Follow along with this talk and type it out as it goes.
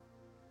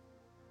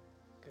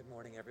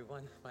morning,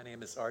 everyone. My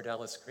name is R.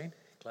 Dallas Green.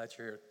 Glad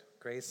you're at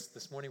Grace.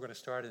 This morning we're going to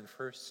start in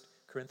 1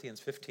 Corinthians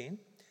 15,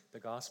 the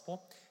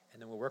Gospel,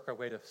 and then we'll work our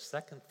way to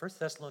 1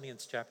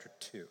 Thessalonians chapter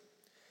 2.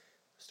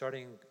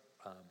 Starting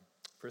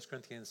 1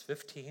 Corinthians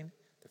 15,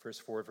 the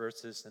first 4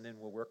 verses, and then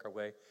we'll work our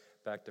way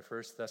back to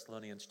 1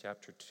 Thessalonians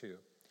chapter 2.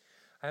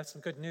 I have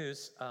some good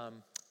news.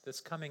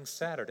 This coming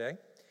Saturday,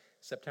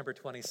 September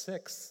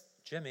 26th,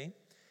 Jimmy,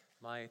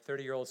 my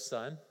 30-year-old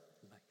son,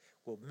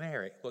 will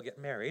get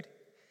married.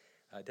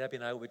 Debbie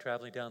and I will be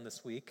traveling down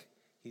this week.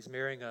 He's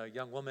marrying a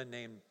young woman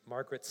named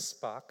Margaret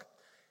Spock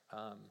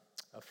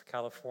of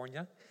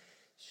California.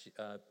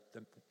 The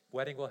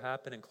wedding will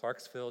happen in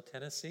Clarksville,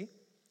 Tennessee.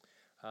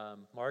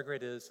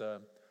 Margaret is a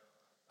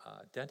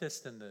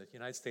dentist in the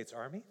United States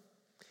Army.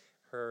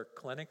 Her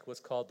clinic was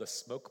called the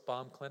Smoke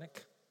Bomb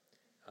Clinic.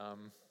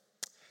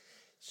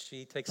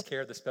 She takes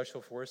care of the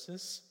Special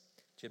Forces.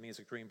 Jimmy is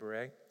a Green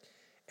Beret.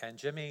 And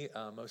Jimmy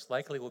most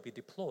likely will be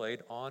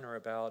deployed on or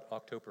about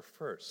October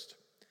 1st.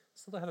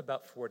 So they'll have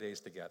about 4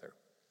 days together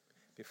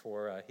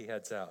before he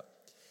heads out.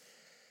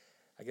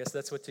 I guess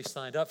that's what he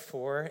signed up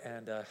for,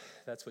 and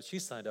that's what she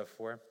signed up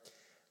for.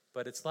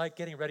 But it's like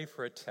getting ready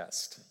for a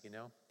test, you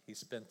know. He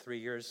spent 3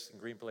 years in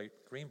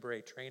Green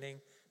Beret training.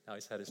 Now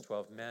he's had his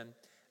 12 men,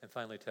 and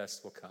finally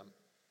tests will come.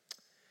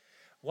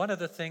 One of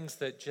the things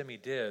that Jimmy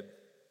did,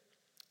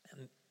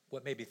 and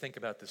what made me think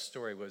about this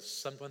story,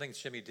 was one of the things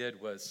Jimmy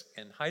did was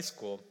in high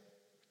school,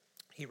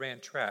 he ran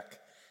track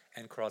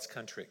and cross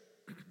country.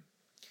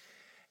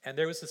 And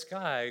there was this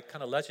guy,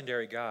 kind of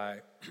legendary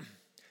guy,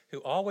 who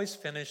always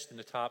finished in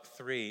the top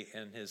 3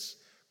 in his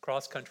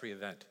cross-country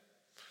event.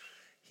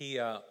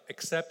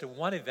 Except in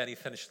one event, he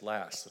finished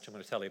last, which I'm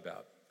going to tell you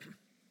about.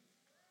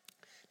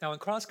 Now, in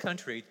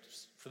cross-country,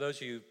 for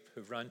those of you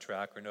who've run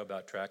track or know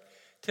about track,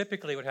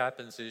 typically what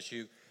happens is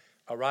you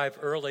arrive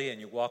early and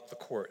you walk the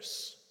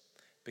course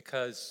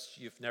because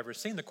you've never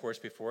seen the course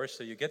before,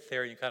 so you get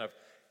there and you kind of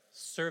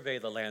survey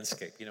the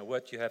landscape, you know,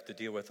 what you have to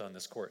deal with on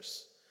this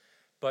course.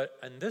 But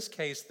in this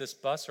case, this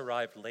bus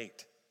arrived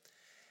late.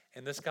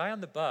 And this guy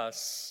on the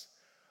bus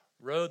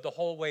rode the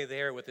whole way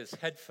there with his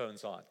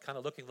headphones on, kind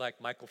of looking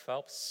like Michael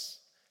Phelps,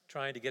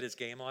 trying to get his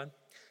game on.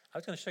 I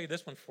was going to show you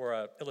this one for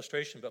an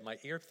illustration, but my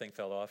ear thing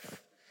fell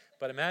off.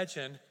 But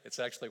imagine it's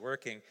actually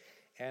working.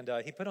 And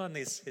he put on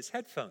his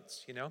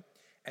headphones, you know,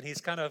 and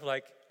he's kind of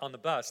like on the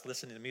bus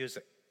listening to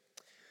music.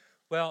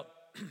 Well,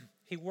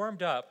 he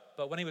warmed up,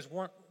 but when he was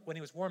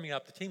warming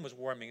up, the team was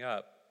warming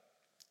up,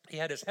 he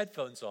had his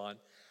headphones on,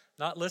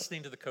 not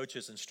listening to the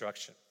coach's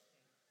instruction.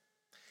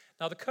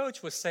 Now, the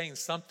coach was saying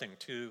something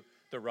to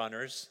the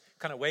runners,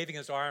 kind of waving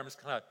his arms,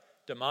 kind of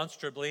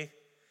demonstrably,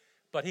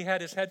 but he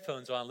had his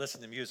headphones on,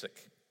 listening to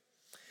music.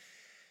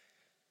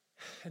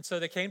 And so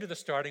they came to the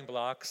starting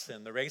blocks,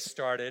 and the race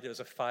started. It was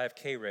a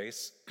 5K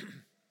race.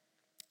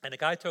 And the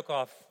guy took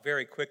off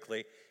very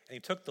quickly, and he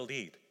took the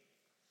lead.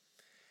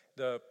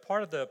 The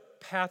part of the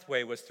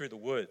pathway was through the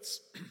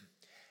woods.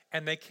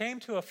 And they came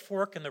to a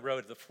fork in the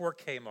road, the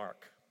 4K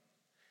mark.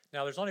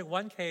 Now, there's only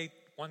 1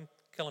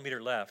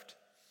 kilometer left.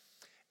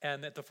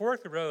 And at the fork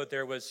of the road,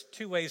 there was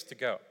 2 ways to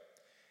go.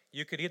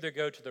 You could either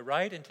go to the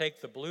right and take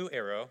the blue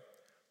arrow,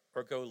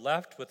 or go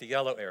left with the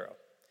yellow arrow.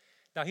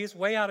 Now, he's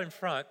way out in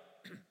front,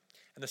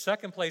 and the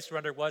second place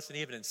runner wasn't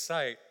even in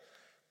sight,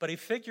 but he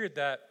figured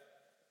that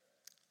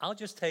I'll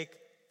just take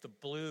the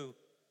blue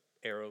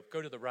arrow,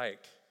 go to the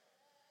right,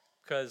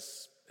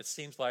 because it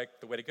seems like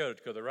the way to go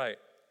the right.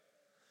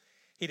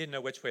 He didn't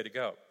know which way to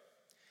go.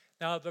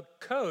 Now, the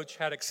coach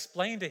had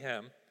explained to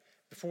him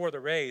before the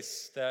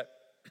race that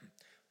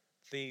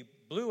the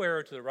blue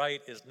arrow to the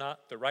right is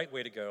not the right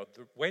way to go.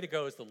 The way to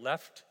go is the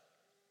left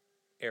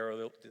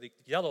arrow, the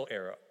yellow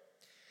arrow.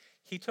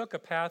 He took a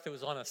path that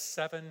was on a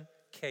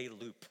 7K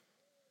loop.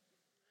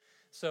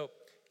 So,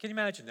 can you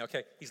imagine?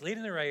 Okay, he's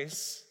leading the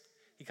race.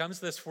 He comes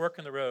to this fork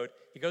in the road.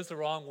 He goes the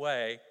wrong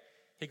way.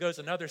 He goes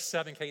another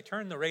 7K. He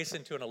turned the race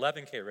into an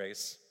 11K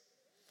race.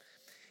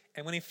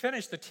 And when he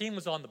finished, the team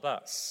was on the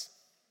bus.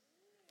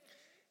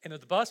 And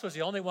the bus was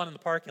the only one in the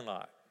parking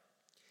lot.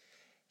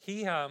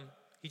 He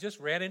just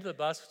ran into the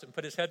bus and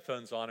put his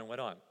headphones on and went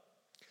on.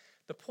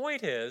 The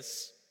point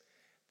is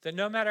that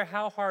no matter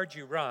how hard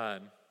you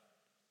run,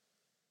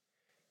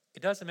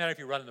 it doesn't matter if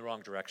you run in the wrong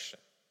direction.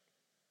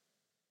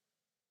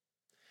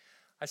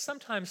 I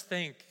sometimes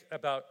think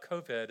about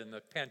COVID and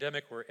the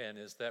pandemic we're in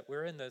is that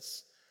we're in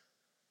this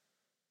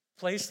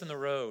place in the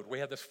road. We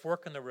have this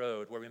fork in the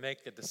road where we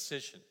make a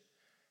decision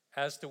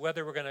as to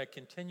whether we're going to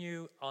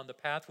continue on the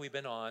path we've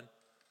been on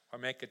or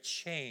make a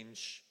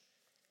change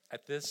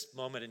at this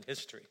moment in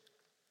history.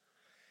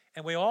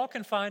 And we all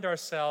can find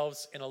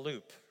ourselves in a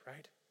loop,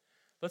 right?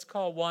 Let's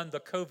call one the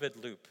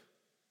COVID loop.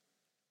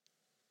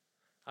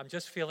 I'm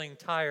just feeling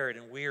tired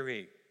and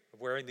weary of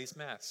wearing these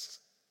masks.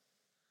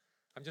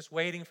 I'm just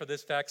waiting for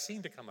this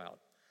vaccine to come out.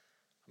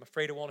 I'm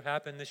afraid it won't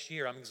happen this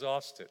year. I'm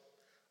exhausted.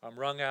 I'm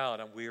wrung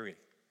out. I'm weary.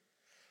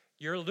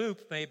 Your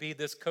loop may be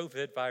this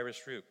COVID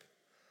virus loop.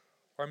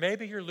 Or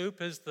maybe your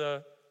loop is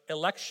the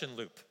election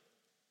loop.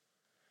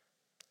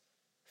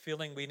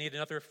 feeling we need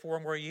another 4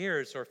 more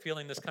years, or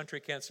feeling this country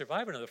can't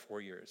survive another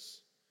 4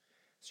 years.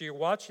 So you're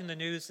watching the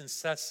news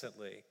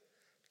incessantly,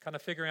 kind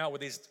of figuring out where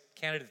these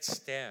candidates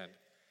stand.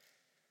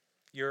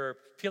 You're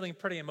feeling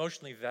pretty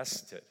emotionally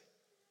vested.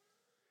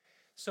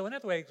 So in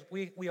other ways,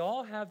 we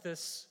all have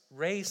this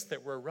race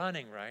that we're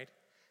running, right?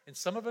 And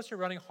some of us are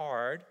running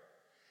hard,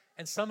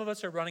 and some of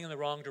us are running in the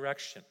wrong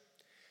direction.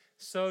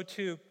 So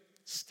to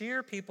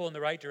steer people in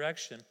the right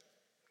direction,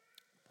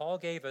 Paul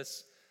gave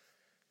us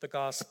the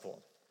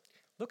gospel.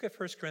 Look at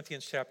 1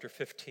 Corinthians chapter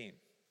 15.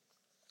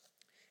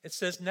 It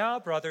says, "Now,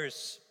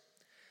 brothers,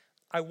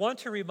 I want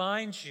to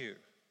remind you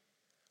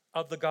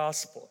of the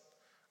gospel.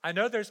 I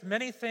know there's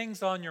many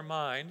things on your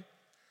mind.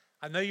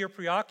 I know you're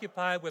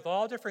preoccupied with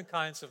all different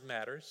kinds of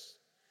matters.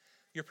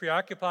 You're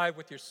preoccupied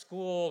with your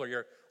school or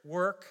your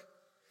work.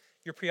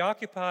 You're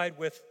preoccupied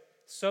with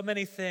so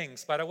many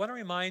things, but I want to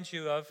remind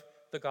you of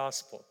the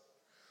gospel."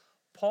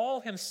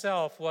 Paul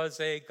himself was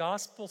a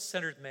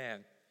gospel-centered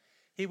man.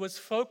 He was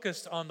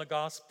focused on the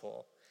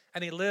gospel,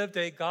 and he lived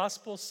a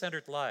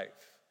gospel-centered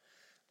life.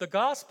 The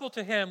gospel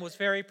to him was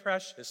very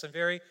precious and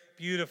very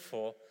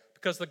beautiful,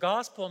 because the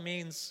gospel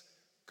means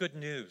good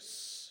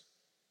news.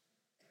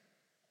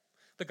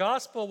 The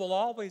gospel will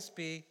always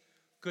be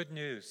good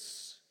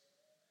news.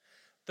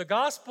 The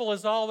gospel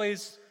is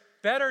always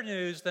better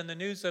news than the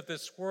news of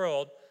this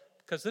world,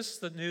 because this is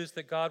the news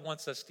that God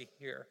wants us to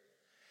hear.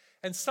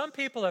 And some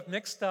people have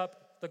mixed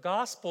up the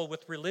gospel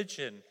with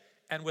religion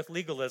and with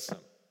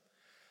legalism.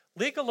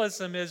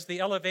 Legalism is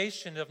the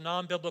elevation of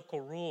non-biblical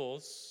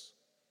rules,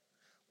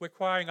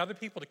 requiring other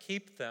people to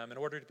keep them in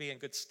order to be in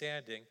good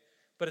standing,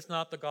 but it's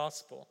not the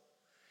gospel.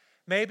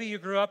 Maybe you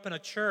grew up in a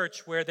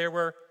church where there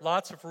were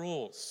lots of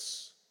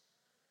rules.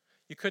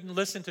 You couldn't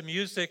listen to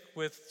music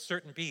with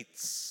certain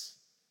beats.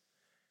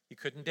 You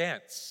couldn't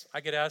dance.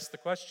 I get asked the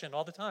question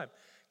all the time,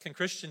 can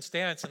Christians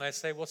dance? And I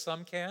say, well,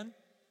 some can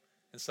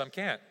and some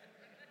can't.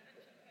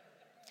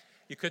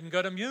 You couldn't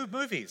go to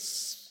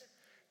movies.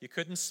 You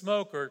couldn't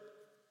smoke or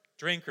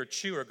drink or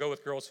chew or go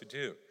with girls who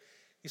do.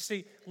 You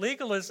see,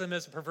 legalism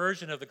is a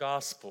perversion of the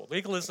gospel.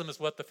 Legalism is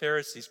what the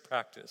Pharisees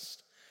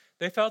practiced.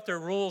 They felt their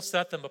rules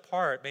set them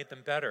apart, made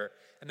them better,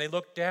 and they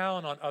looked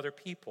down on other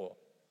people,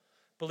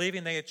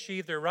 believing they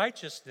achieved their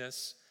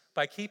righteousness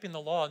by keeping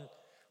the law. And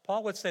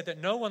Paul would say that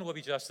no one will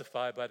be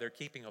justified by their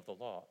keeping of the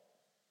law.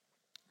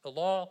 The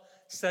law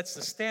sets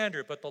the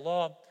standard, but the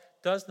law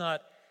does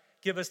not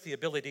give us the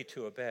ability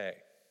to obey.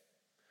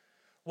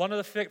 One of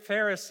the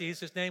Pharisees,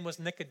 his name was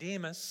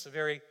Nicodemus, a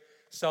very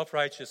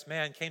self-righteous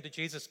man, came to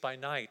Jesus by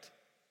night.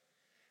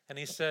 And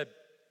he said,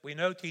 "We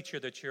know, teacher,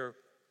 that you're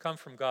come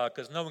from God,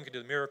 because no one can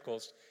do the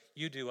miracles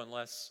you do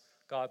unless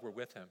God were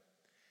with him."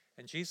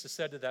 And Jesus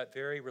said to that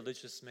very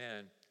religious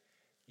man,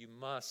 "You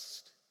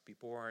must be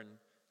born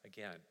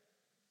again."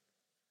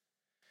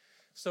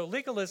 So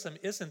legalism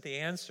isn't the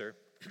answer.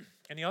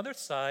 And the other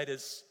side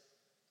is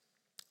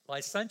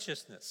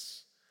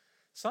licentiousness.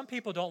 Some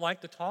people don't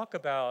like to talk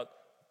about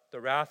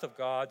the wrath of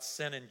God,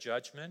 sin, and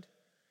judgment.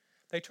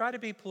 They try to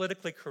be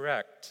politically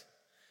correct.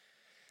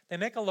 They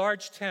make a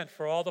large tent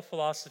for all the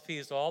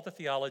philosophies, all the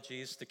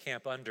theologies to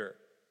camp under.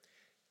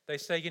 They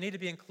say you need to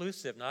be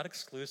inclusive, not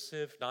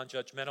exclusive,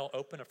 non-judgmental,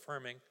 open,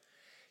 affirming.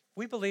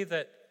 They believe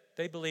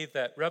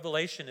that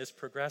Revelation is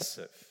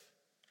progressive.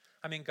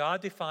 I mean,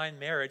 God defined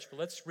marriage, but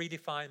let's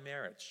redefine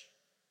marriage.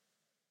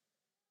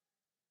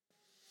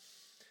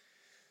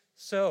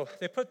 So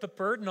they put the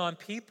burden on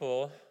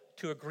people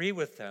to agree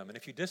with them. And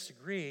if you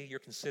disagree, you're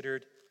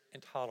considered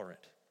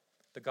intolerant.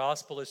 The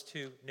gospel is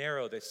too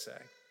narrow, they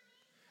say.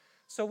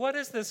 So what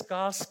is this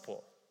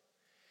gospel?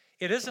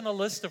 It isn't a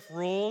list of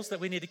rules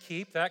that we need to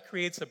keep. That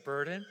creates a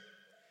burden.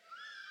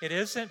 It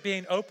isn't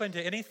being open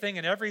to anything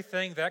and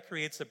everything. That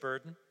creates a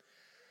burden.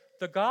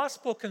 The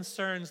gospel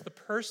concerns the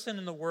person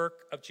and the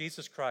work of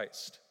Jesus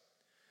Christ.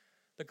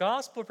 The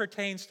gospel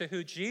pertains to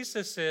who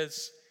Jesus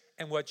is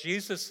and what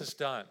Jesus has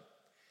done.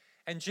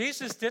 And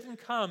Jesus didn't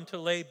come to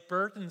lay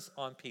burdens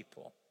on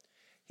people.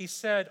 He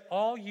said,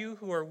 "All you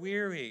who are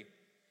weary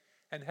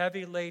and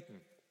heavy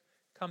laden,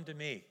 come to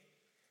me,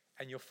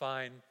 and you'll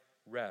find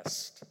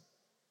rest."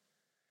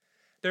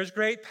 There's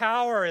great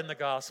power in the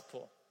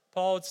gospel.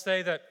 Paul would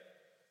say that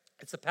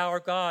it's the power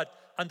of God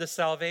unto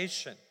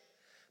salvation,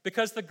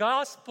 because the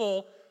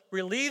gospel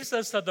relieves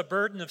us of the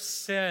burden of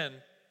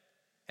sin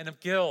and of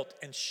guilt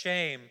and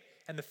shame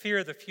and the fear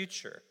of the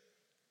future.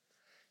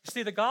 You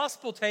see, the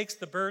gospel takes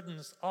the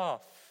burdens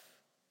off.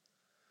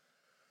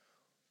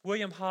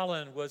 William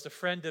Holland was a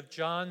friend of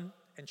John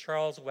and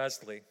Charles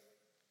Wesley.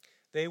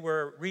 They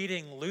were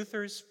reading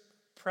Luther's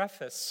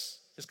preface,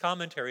 his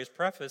commentary, his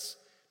preface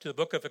to the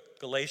book of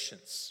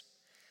Galatians.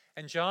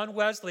 And John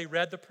Wesley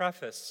read the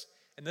preface,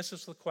 and this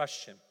is the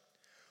question: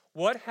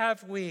 what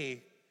have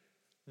we,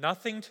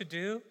 nothing to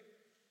do?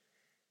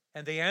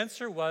 And the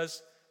answer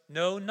was,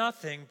 no,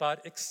 nothing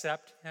but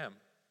accept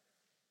him.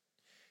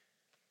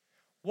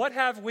 What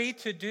have we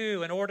to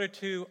do in order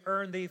to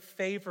earn the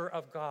favor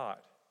of God?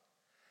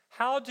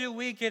 How do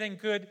we get in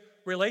good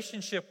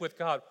relationship with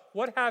God?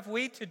 What have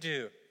we to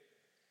do?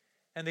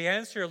 And the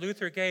answer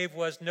Luther gave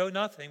was, "Know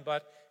nothing,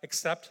 but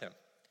accept him."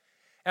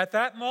 At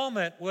that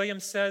moment, William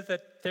said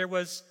that there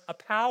was a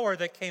power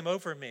that came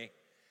over me,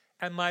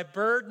 and my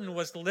burden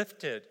was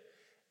lifted,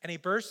 and he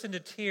burst into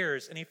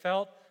tears, and he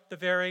felt the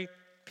very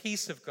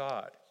peace of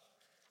God.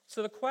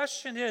 So the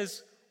question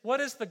is, what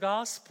is the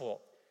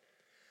gospel?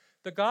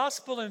 The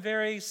gospel, in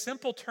very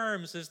simple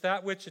terms, is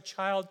that which a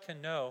child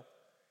can know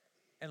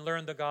and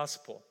learn the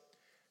gospel.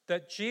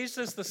 That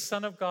Jesus, the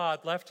Son of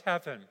God, left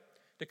heaven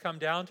to come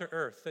down to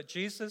earth. That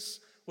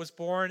Jesus was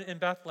born in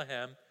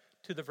Bethlehem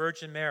to the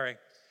Virgin Mary.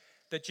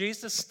 That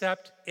Jesus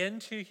stepped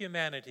into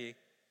humanity,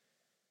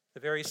 the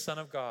very Son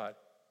of God.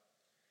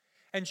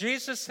 And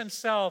Jesus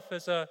himself,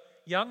 as a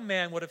young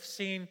man, would have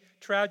seen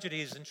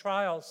tragedies and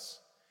trials.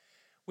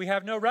 We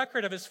have no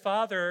record of his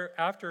father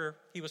after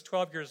he was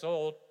 12 years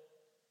old.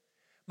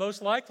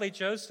 Most likely,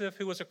 Joseph,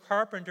 who was a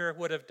carpenter,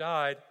 would have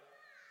died.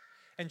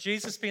 And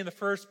Jesus, being the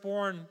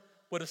firstborn,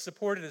 would have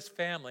supported his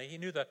family. He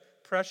knew the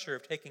pressure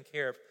of taking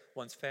care of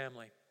one's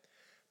family.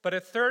 But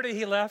at 30,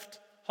 he left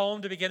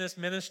home to begin his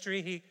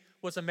ministry. He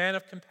was a man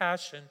of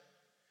compassion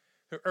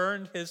who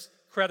earned his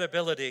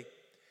credibility.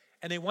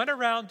 And he went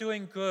around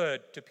doing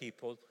good to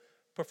people,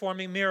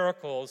 performing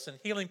miracles and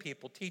healing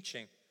people,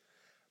 teaching.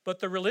 But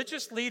the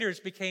religious leaders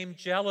became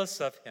jealous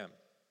of him,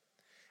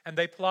 and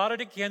they plotted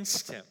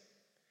against him,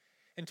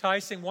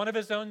 enticing one of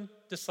his own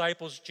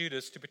disciples,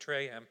 Judas, to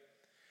betray him.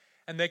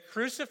 And they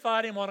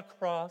crucified him on a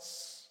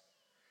cross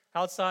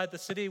outside the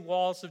city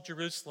walls of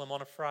Jerusalem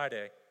on a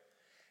Friday.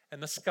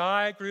 And the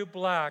sky grew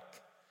black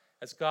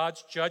as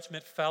God's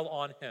judgment fell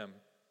on him.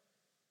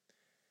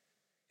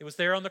 It was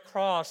there on the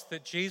cross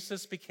that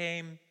Jesus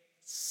became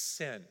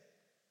sin.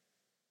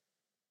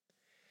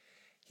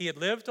 He had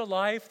lived a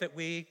life that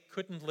we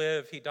couldn't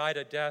live. He died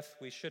a death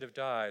we should have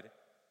died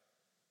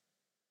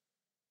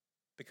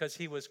because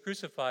he was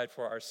crucified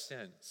for our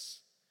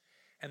sins.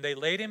 And they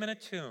laid him in a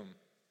tomb.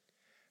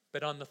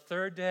 But on the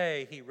third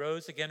day, he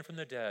rose again from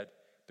the dead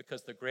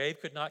because the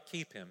grave could not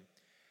keep him.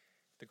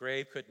 The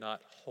grave could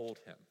not hold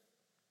him.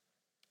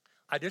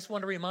 I just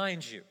want to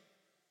remind you,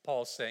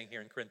 Paul's saying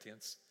here in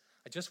Corinthians,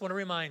 I just want to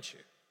remind you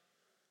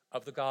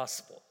of the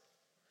gospel.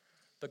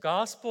 The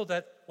gospel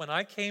that when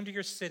I came to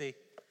your city,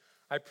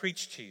 I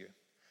preached to you.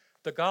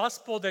 The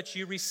gospel that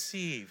you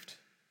received.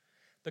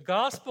 The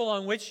gospel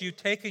on which you've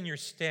taken your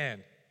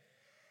stand.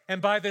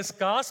 And by this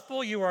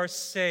gospel you are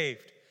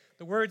saved.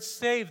 The word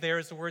saved there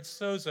is the word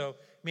sozo,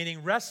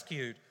 meaning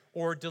rescued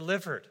or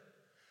delivered.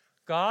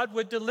 God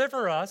would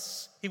deliver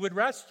us. He would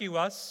rescue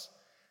us,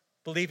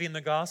 believing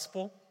the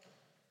gospel.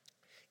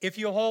 If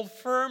you hold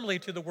firmly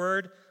to the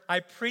word I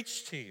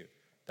preach to you,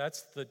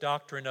 that's the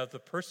doctrine of the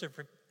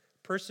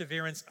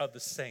perseverance of the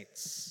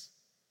saints.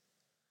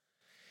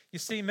 You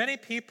see, many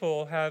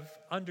people have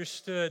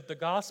understood the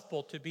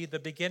gospel to be the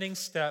beginning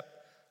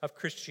step of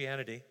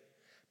Christianity,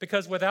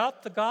 because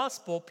without the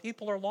gospel,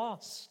 people are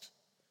lost.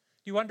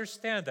 You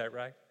understand that,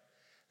 right?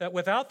 That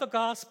without the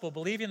gospel,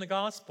 believing the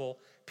gospel,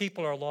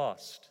 people are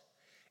lost.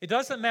 It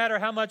doesn't matter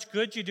how much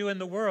good you do in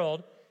the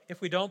world if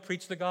we don't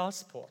preach the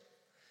gospel.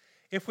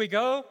 If we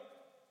go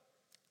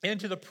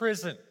into the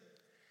prison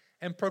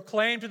and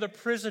proclaim to the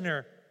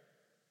prisoner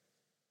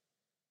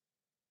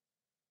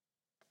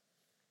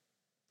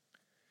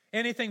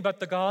anything but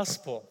the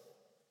gospel,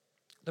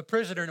 the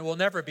prisoner will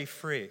never be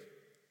free.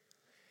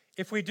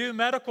 If we do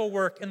medical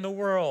work in the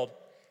world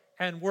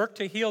and work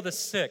to heal the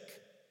sick,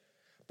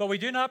 but we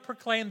do not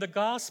proclaim the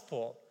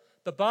gospel,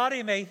 the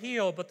body may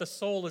heal, but the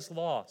soul is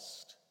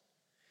lost.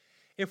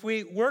 If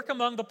we work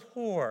among the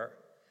poor,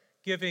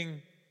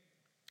 giving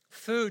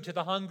food to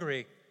the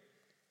hungry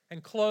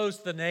and clothes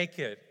to the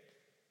naked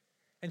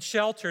and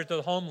shelter to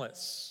the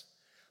homeless,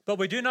 but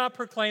we do not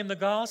proclaim the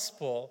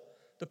gospel,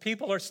 the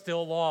people are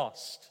still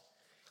lost.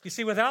 You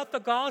see, without the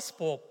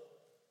gospel,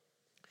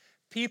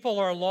 people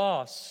are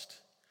lost.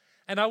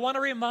 And I want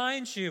to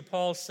remind you,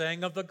 Paul's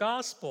saying, of the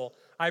gospel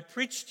I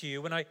preached to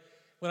you when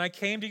I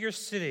came to your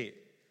city,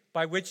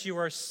 by which you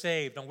are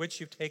saved, on which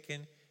you've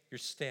taken your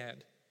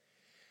stand.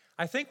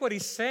 I think what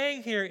he's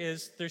saying here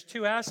is there's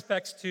two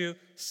aspects to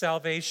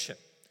salvation.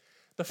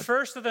 The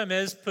first of them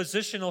is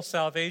positional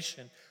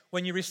salvation.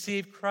 When you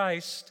receive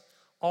Christ,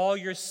 all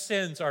your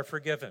sins are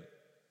forgiven.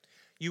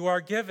 You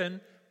are given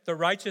the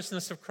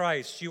righteousness of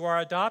Christ. You are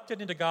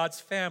adopted into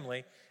God's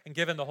family and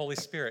given the Holy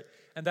Spirit.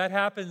 And that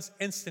happens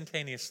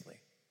instantaneously.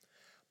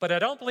 But I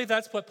don't believe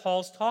that's what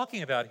Paul's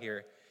talking about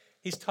here.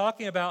 He's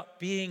talking about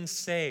being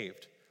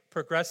saved,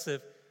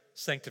 progressive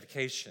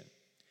sanctification.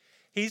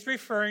 He's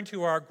referring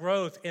to our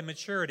growth in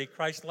maturity,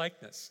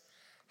 Christ-likeness.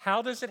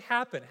 How does it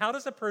happen? How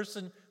does a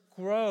person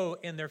grow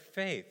in their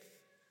faith?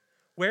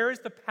 Where is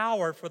the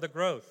power for the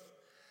growth?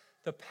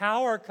 The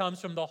power comes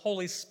from the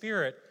Holy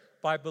Spirit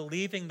by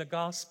believing the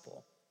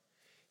gospel.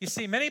 You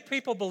see, many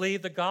people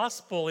believe the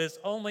gospel is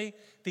only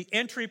the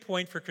entry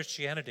point for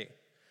Christianity.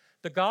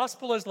 The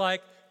gospel is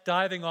like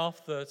diving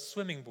off the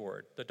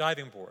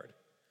diving board,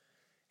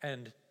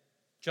 and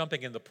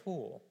jumping in the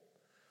pool.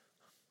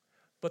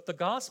 But the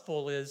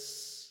gospel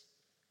is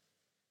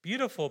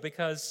beautiful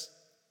because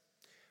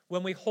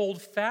When we hold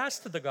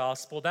fast to the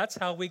gospel, that's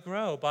how we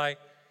grow, by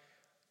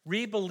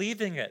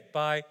re-believing it,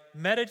 by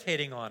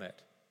meditating on it.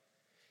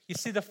 You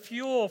see, the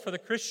fuel for the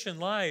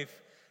Christian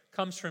life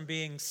comes from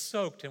being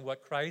soaked in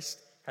what Christ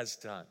has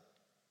done.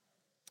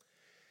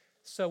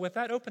 So with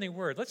that opening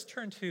word, let's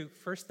turn to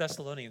 1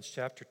 Thessalonians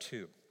chapter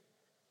 2.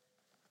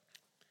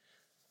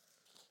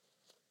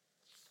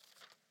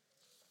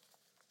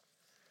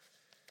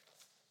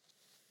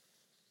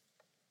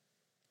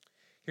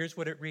 Here's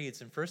what it reads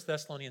in 1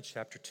 Thessalonians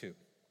chapter 2.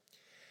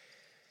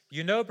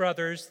 You know,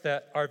 brothers,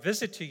 that our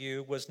visit to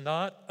you was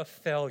not a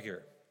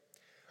failure.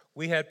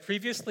 We had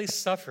previously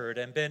suffered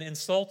and been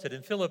insulted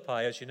in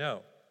Philippi, as you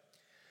know.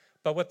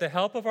 But with the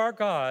help of our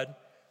God,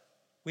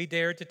 we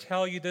dared to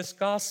tell you this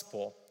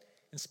gospel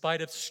in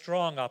spite of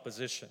strong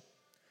opposition.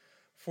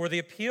 For the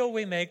appeal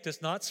we make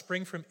does not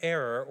spring from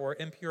error or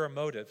impure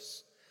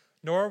motives,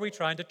 nor are we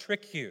trying to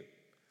trick you.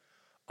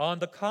 On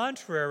the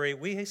contrary,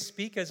 we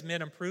speak as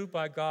men approved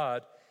by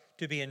God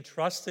to be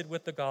entrusted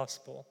with the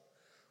gospel.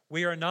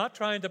 We are not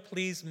trying to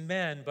please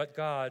men, but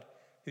God,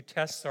 who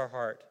tests our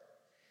heart.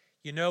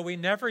 You know, we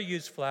never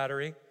use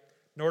flattery,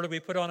 nor do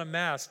we put on a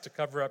mask to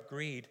cover up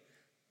greed.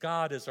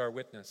 God is our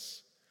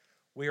witness.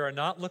 We are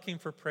not looking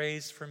for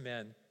praise from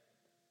men,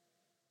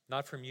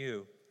 not from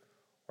you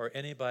or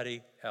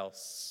anybody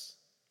else.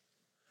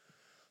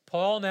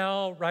 Paul,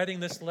 now writing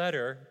this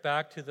letter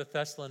back to the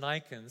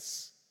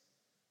Thessalonians,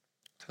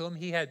 whom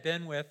he had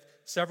been with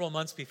several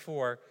months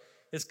before,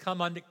 is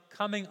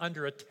coming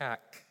under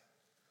attack.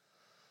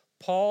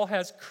 Paul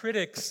has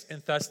critics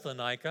in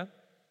Thessalonica,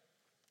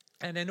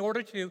 and in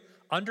order to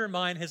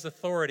undermine his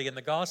authority in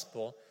the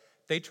gospel,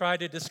 they try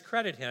to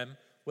discredit him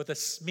with a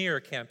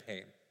smear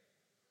campaign.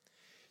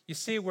 You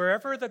see,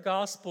 wherever the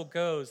gospel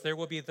goes, there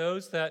will be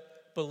those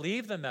that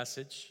believe the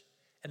message,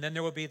 and then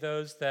there will be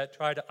those that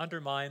try to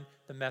undermine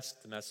the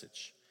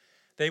message.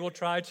 They will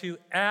try to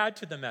add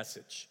to the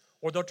message,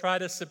 or they'll try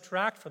to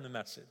subtract from the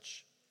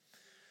message.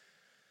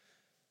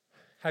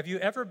 Have you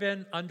ever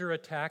been under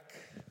attack?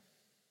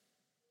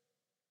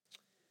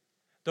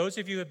 Those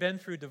of you who have been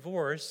through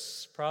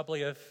divorce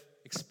probably have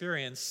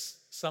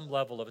experienced some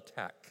level of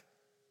attack.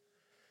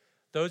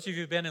 Those of you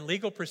who have been in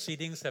legal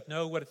proceedings have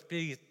know what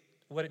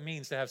it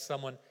means to have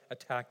someone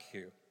attack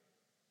you.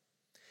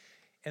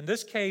 In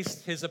this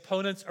case, his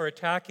opponents are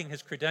attacking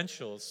his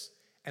credentials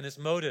and his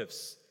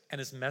motives and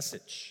his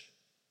message.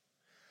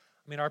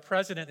 I mean, our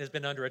president has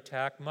been under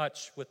attack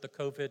much with the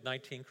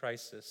COVID-19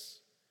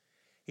 crisis.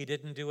 He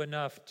didn't do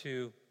enough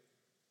to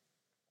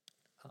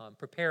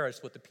prepare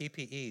us with the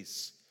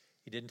PPEs.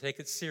 He didn't take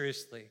it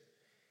seriously.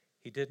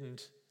 He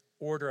didn't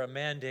order a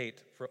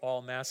mandate for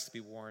all masks to be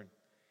worn.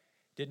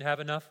 Didn't have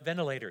enough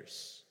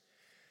ventilators.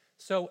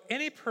 So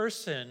any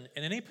person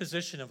in any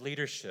position of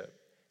leadership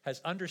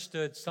has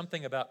understood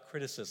something about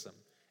criticism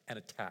and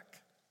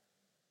attack.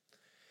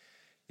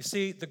 You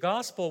see, the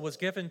gospel was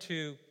given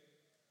to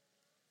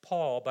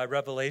Paul by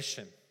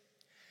revelation.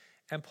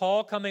 And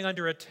Paul, coming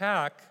under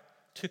attack,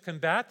 to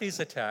combat these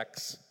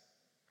attacks,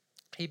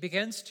 he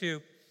begins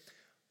to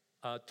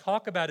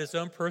talk about his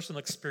own personal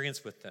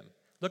experience with them.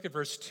 Look at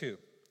verse 2.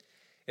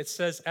 It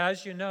says,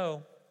 as you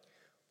know,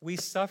 we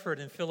suffered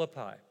in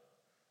Philippi.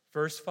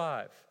 Verse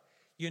 5,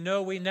 you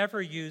know we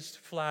never used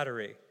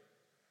flattery.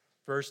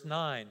 Verse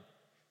 9,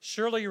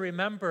 surely you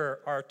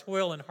remember our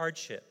toil and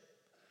hardship.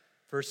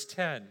 Verse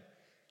 10,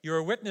 you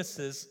are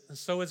witnesses, and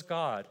so is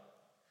God.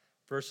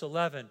 Verse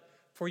 11,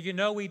 for you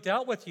know we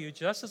dealt with you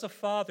just as a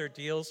father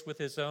deals with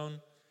his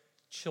own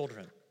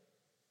children.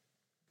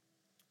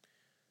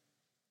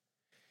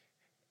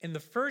 In the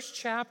first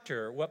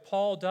chapter, what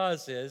Paul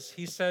does is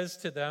he says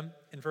to them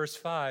in verse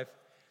 5,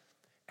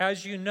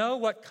 as you know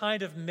what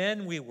kind of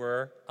men we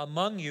were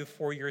among you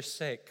for your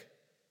sake.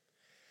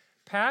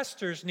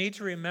 Pastors need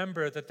to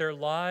remember that their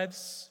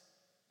lives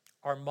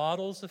are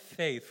models of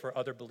faith for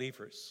other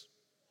believers.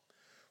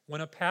 When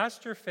a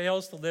pastor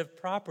fails to live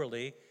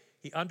properly,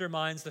 he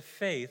undermines the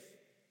faith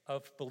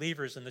of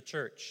believers in the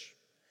church,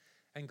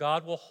 and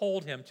God will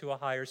hold him to a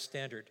higher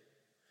standard.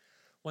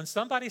 When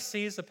somebody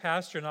sees a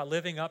pastor not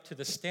living up to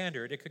the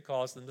standard, it could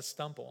cause them to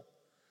stumble.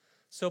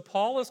 So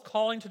Paul is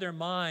calling to their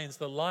minds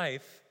the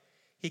life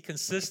he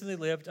consistently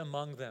lived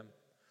among them.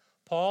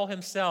 Paul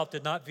himself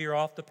did not veer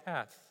off the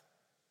path.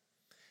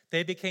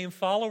 They became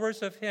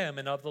followers of him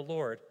and of the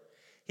Lord.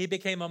 He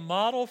became a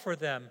model for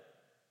them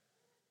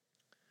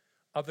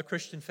of the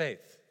Christian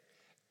faith.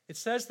 It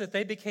says that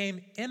they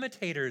became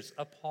imitators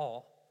of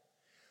Paul.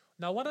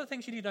 Now, one of the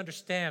things you need to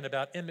understand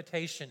about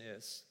imitation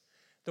is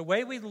the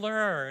way we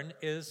learn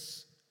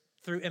is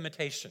through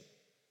imitation.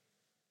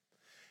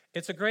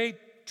 It's a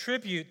great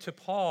tribute to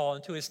Paul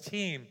and to his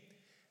team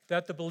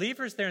that the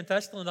believers there in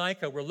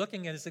Thessalonica were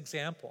looking at his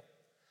example.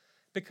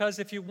 Because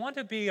if you want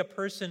to be a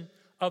person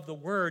of the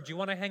Word, you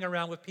want to hang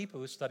around with people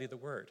who study the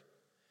Word.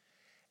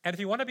 And if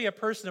you want to be a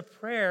person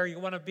of prayer, you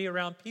want to be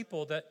around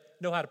people that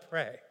know how to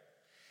pray.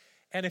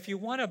 And if you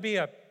want to be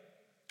a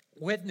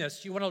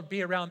witness, you want to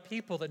be around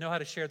people that know how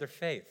to share their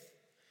faith.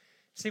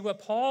 See,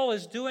 what Paul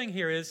is doing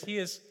here is he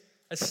is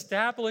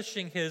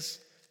establishing his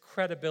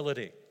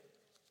credibility.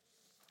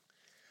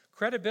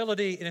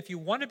 Credibility, and if you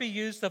want to be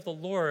used of the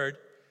Lord,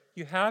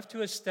 you have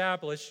to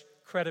establish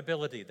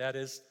credibility. That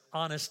is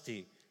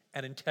honesty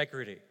and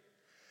integrity.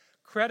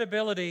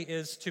 Credibility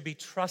is to be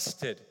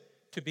trusted,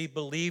 to be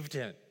believed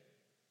in.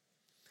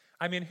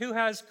 I mean, who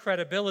has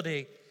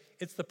credibility?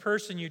 It's the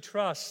person you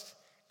trust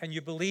and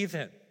you believe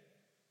in.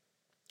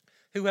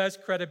 Who has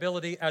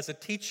credibility as a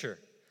teacher?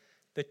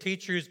 The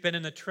teacher who's been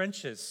in the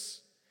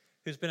trenches,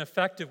 who's been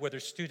effective with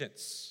her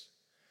students.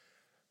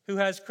 Who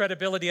has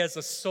credibility as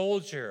a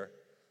soldier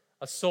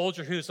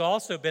who's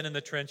also been in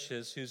the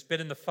trenches, who's been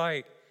in the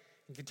fight,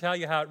 and can tell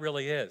you how it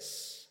really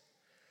is.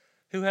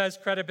 Who has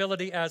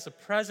credibility as a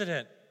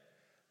president?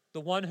 The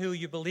one who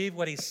you believe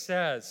what he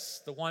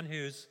says, the one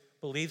whose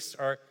beliefs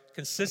are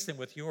consistent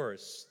with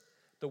yours,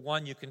 the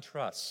one you can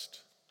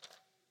trust.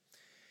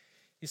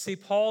 You see,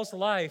 Paul's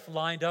life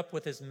lined up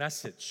with his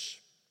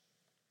message.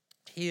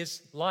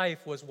 His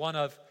life was one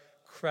of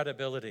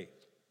credibility.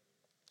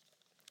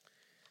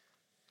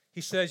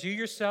 He says, "You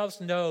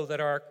yourselves know that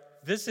our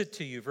visit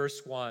to you,"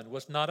 verse 1,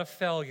 "was not a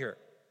failure."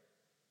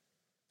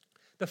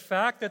 The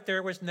fact that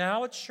there was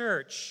now a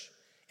church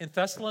in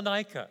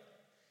Thessalonica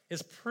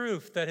is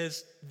proof that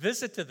his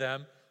visit to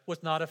them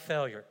was not a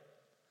failure.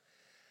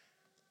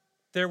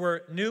 There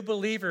were new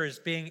believers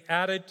being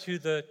added to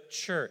the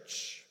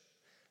church.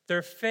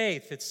 Their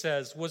faith, it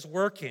says, was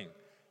working.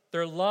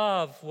 Their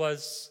love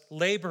was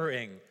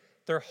laboring.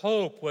 Their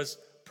hope was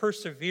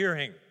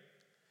persevering.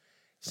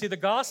 See, the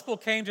gospel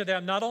came to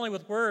them not only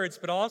with words,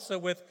 but also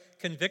with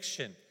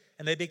conviction.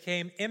 And they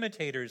became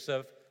imitators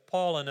of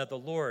Paul and of the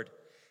Lord.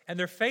 And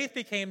their faith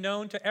became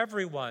known to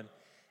everyone.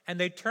 And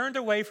they turned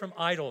away from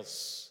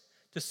idols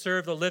to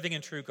serve the living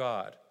and true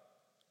God.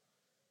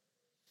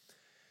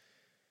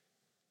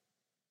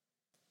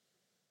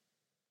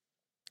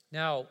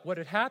 Now, what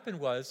had happened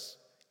was,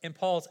 in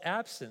Paul's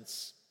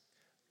absence,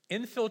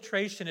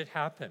 infiltration had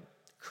happened.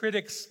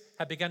 Critics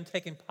had begun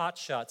taking pot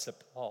shots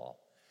at Paul.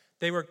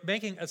 They were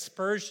making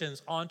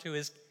aspersions onto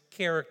his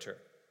character.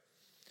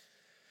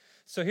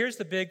 So here's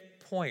the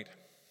big point.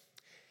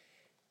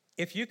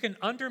 If you can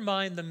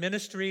undermine the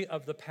ministry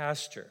of the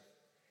pastor,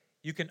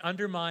 you can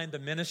undermine the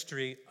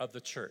ministry of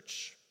the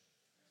church.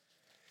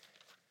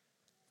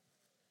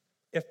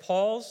 If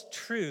Paul's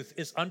truth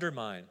is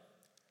undermined,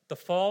 the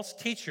false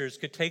teachers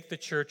could take the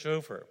church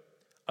over.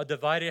 A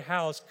divided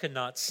house could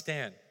not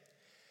stand.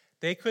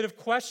 They could have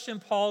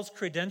questioned Paul's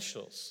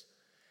credentials.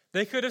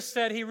 They could have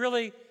said he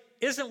really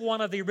isn't one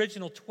of the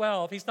original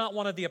 12. He's not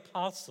one of the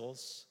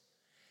apostles.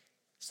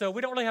 So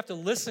we don't really have to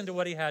listen to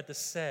what he had to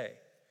say.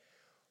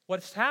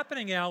 What's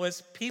happening now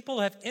is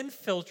people have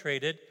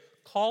infiltrated,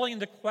 calling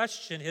into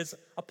question his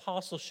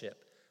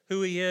apostleship,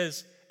 who he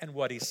is and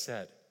what he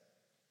said.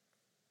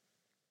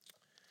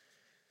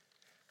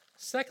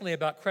 Secondly,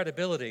 about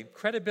credibility.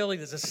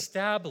 Credibility is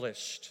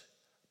established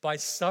by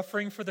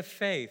suffering for the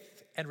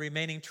faith and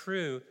remaining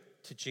true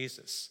to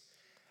Jesus.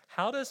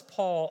 How does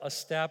Paul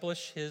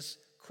establish his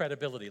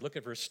credibility? Look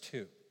at verse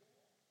 2.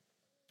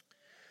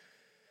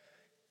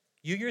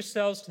 "You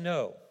yourselves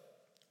know,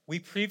 we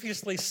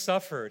previously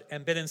suffered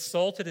and been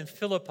insulted in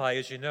Philippi,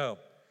 as you know.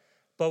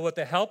 But with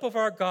the help of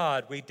our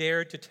God, we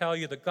dared to tell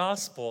you the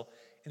gospel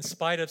in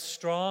spite of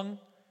strong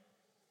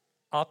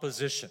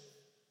opposition."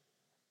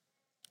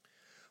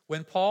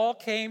 When Paul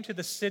came to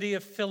the city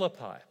of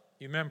Philippi,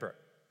 you remember,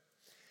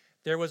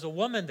 there was a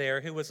woman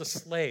there who was a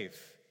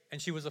slave,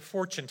 and she was a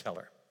fortune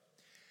teller.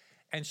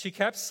 And she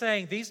kept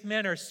saying, "These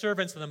men are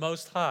servants of the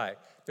Most High.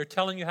 They're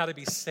telling you how to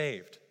be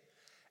saved."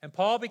 And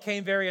Paul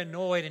became very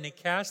annoyed, and he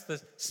cast the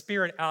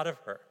spirit out of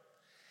her.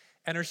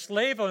 And her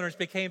slave owners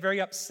became very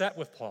upset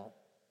with Paul,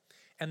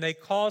 and they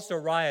caused a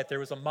riot.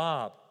 There was a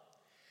mob.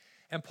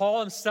 And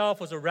Paul himself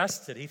was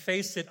arrested. He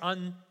faced an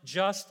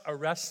unjust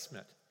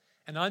arrestment,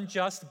 an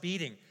unjust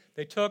beating.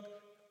 They took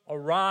a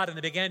rod and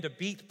they began to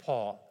beat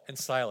Paul and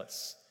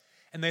Silas.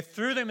 And they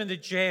threw them into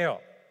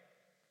jail.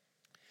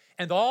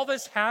 And all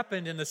this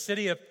happened in the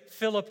city of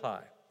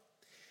Philippi.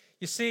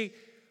 You see,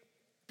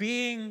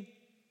 being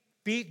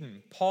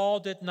beaten, Paul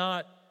did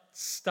not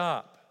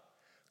stop.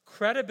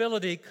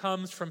 Credibility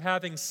comes from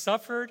having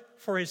suffered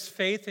for his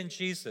faith in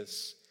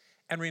Jesus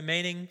and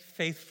remaining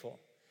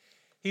faithful.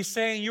 He's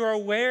saying, "You are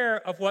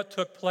aware of what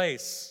took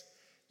place.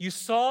 You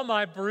saw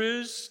my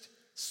bruised,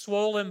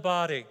 swollen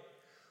body.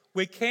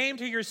 We came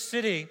to your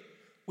city.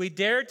 We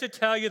dared to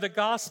tell you the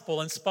gospel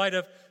in spite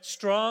of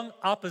strong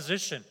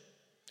opposition.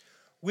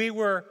 We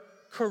were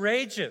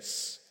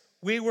courageous.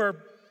 We were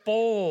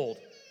bold."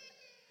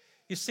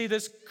 You see,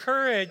 this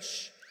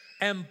courage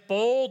and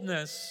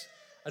boldness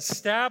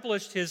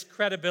established his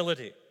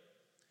credibility.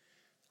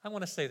 I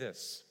want to say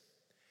this,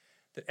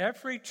 that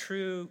every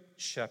true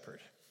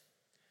shepherd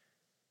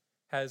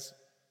has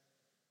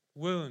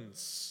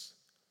wounds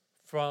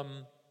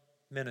from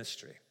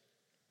ministry.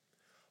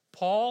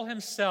 Paul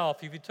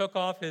himself, if you took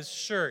off his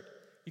shirt,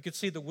 you could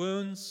see the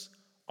wounds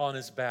on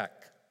his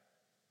back.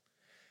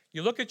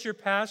 You look at your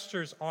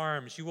pastor's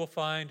arms, you will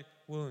find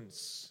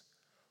wounds.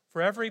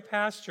 For every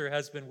pastor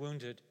has been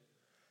wounded,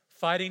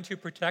 fighting to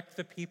protect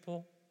the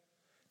people,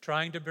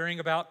 trying to bring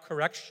about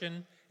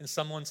correction in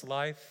someone's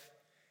life.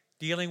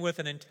 dealing with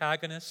an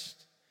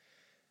antagonist.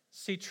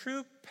 See,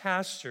 true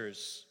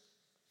pastors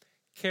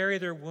carry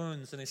their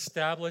wounds and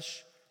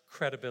establish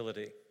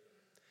credibility.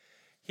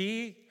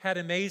 He had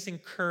amazing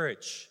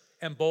courage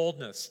and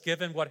boldness,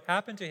 given what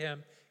happened to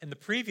him in the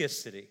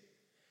previous city,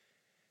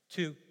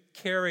 to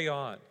carry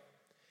on.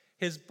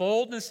 His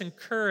boldness and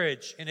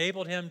courage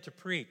enabled him to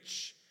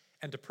preach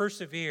and to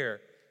persevere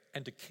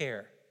and to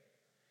care.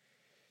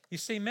 You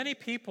see, many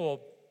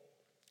people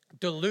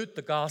dilute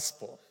the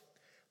gospel.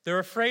 They're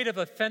afraid of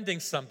offending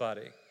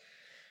somebody.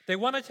 They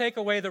want to take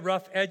away the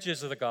rough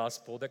edges of the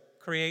gospel that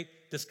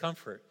create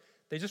discomfort.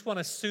 They just want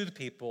to soothe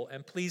people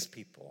and please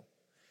people.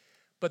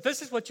 But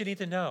this is what you need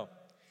to know.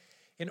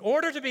 In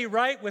order to be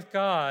right with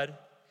God,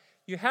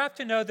 you have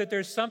to know that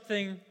there's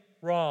something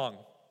wrong.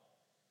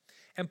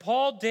 And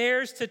Paul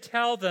dares to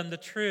tell them the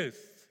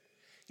truth.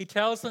 He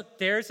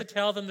dares to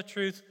tell them the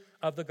truth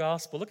of the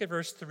gospel. Look at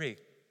verse 3.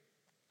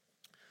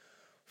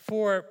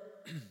 For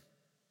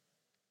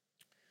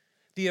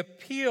the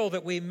appeal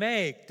that we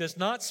make does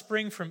not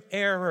spring from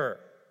error.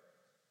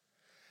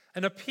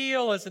 An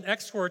appeal is an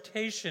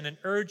exhortation and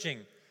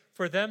urging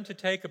for them to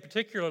take a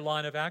particular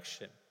line of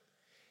action.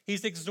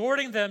 He's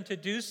exhorting them to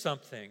do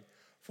something.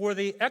 For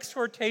the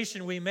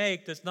exhortation we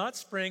make does not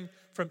spring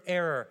from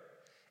error.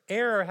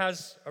 Error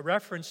has a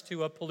reference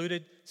to a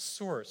polluted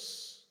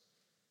source.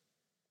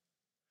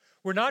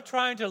 We're not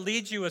trying to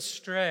lead you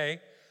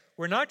astray.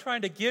 We're not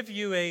trying to give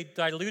you a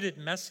diluted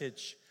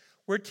message.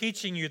 We're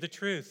teaching you the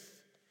truth.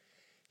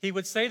 He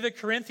would say to the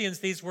Corinthians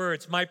these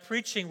words, "My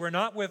preaching were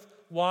not with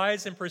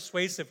wise and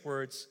persuasive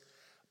words,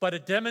 but a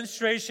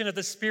demonstration of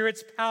the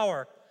Spirit's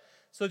power,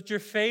 so that your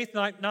faith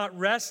might not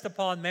rest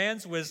upon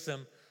man's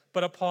wisdom,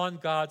 but upon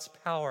God's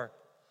power."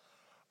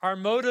 Our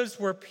motives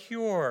were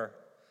pure.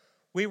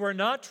 We were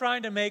not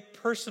trying to make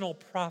personal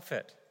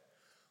profit.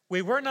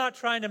 We were not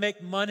trying to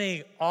make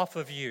money off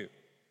of you.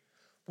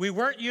 We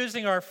weren't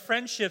using our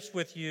friendships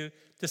with you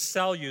to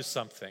sell you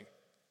something.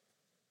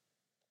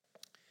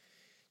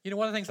 You know,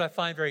 one of the things I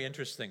find very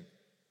interesting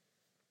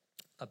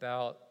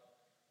about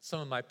some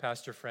of my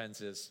pastor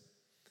friends is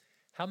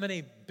how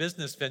many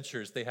business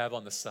ventures they have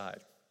on the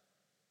side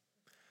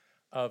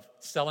of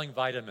selling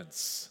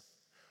vitamins.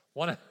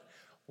 One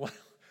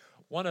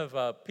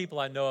of people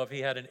I know of, he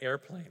had an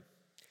airplane,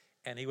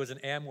 and he was an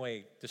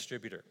Amway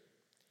distributor.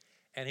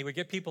 And he would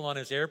get people on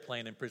his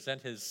airplane and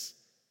present his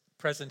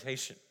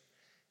presentation.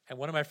 And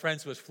one of my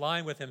friends who was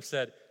flying with him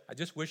said, "I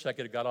just wish I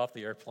could have got off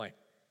the airplane."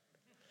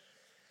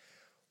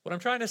 What I'm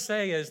trying to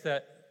say is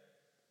that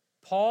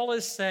Paul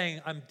is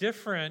saying, I'm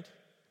different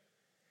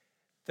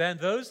than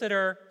those that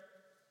are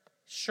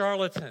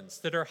charlatans,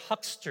 that are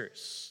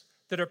hucksters,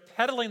 that are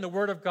peddling the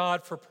word of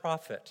God for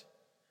profit.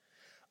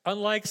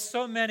 Unlike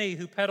so many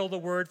who peddle the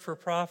word for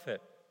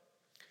profit.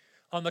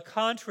 On the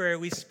contrary,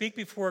 we speak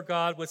before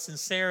God with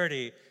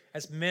sincerity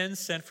as men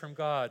sent from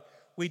God.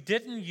 We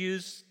didn't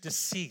use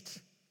deceit.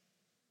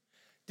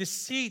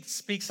 Deceit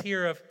speaks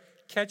here of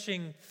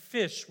catching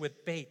fish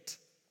with bait.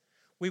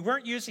 We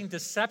weren't using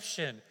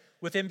deception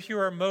with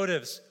impure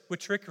motives, with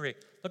trickery.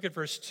 Look at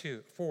verse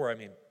 4.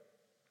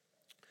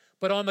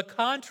 But on the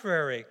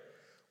contrary,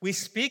 we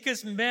speak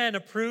as men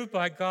approved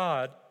by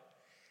God,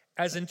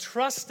 as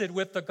entrusted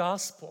with the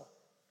gospel.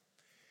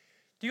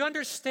 Do you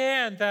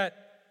understand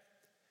that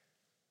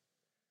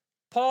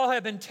Paul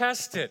had been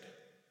tested?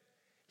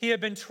 He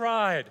had been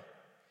tried.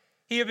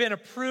 He had been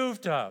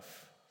approved of.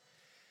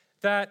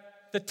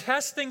 That the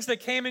testings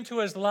that came into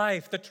his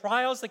life, the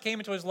trials that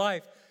came into his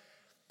life,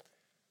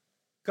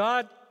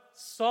 God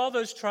saw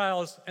those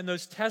trials and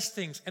those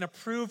testings and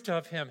approved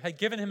of him, had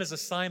given him his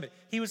assignment.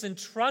 He was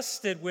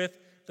entrusted with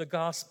the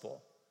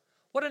gospel.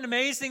 What an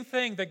amazing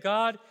thing that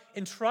God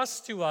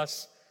entrusts to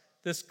us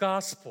this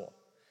gospel.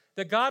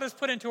 That God has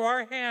put into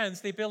our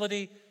hands the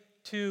ability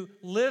to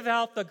live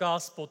out the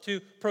gospel, to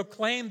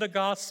proclaim the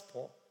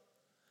gospel.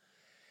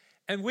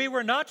 And we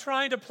were not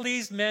trying to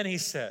please men, he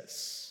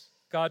says.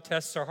 God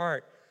tests our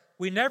heart.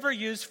 We never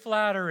use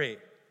flattery.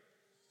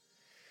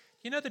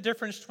 You know the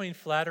difference between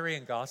flattery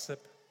and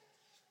gossip?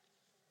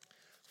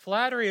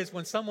 Flattery is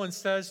when someone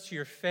says to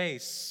your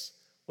face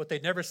what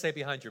they'd never say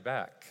behind your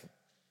back.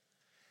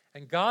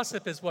 And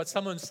gossip is what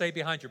someone say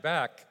behind your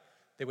back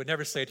they would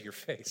never say to your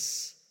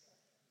face.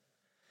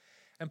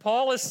 And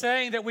Paul is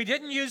saying that we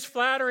didn't use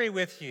flattery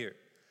with you.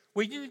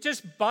 We didn't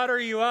just butter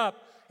you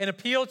up and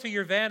appeal to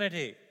your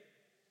vanity.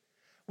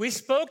 We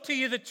spoke to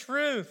you the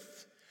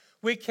truth.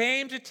 We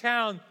came to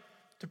town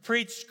to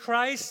preach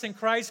Christ and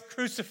Christ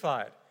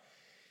crucified.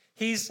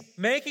 He's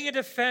making a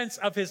defense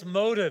of his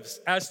motives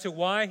as to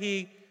why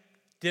he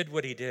did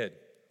what he did.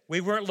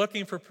 We weren't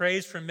looking for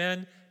praise from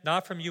men,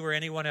 not from you or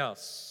anyone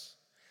else.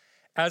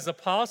 As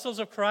apostles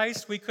of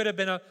Christ, we could have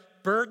been a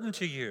burden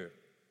to you.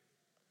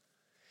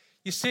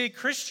 You see,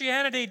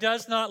 Christianity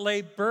does not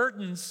lay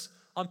burdens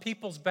on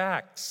people's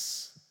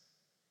backs.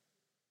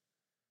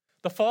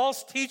 The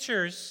false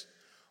teachers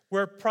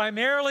were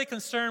primarily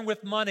concerned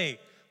with money,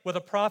 with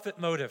a profit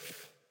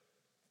motive.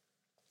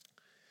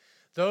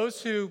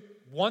 Those who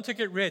want to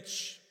get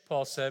rich,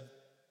 Paul said,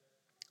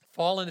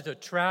 fall into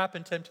trap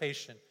and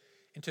temptation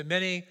into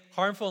many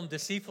harmful and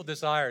deceitful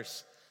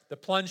desires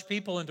that plunge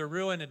people into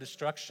ruin and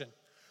destruction.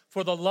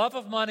 For the love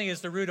of money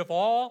is the root of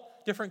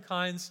all different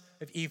kinds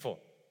of evil.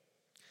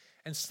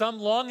 And some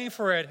longing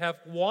for it have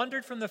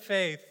wandered from the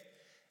faith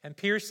and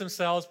pierced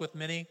themselves with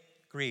many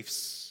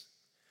griefs.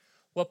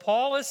 What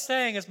Paul is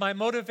saying is my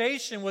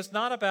motivation was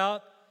not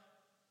about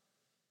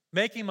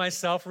making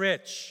myself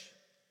rich.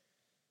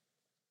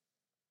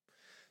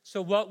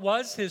 So what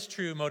was his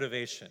true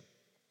motivation?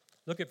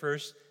 Look at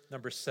verse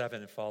number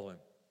 7 and following.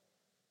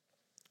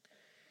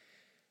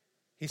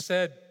 He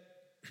said,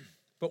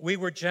 "But we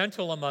were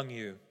gentle among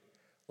you,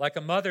 like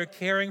a mother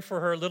caring for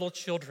her little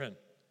children.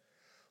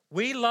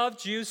 We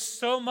loved you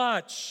so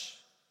much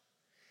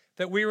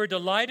that we were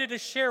delighted to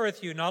share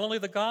with you not only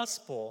the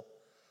gospel,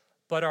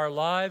 but our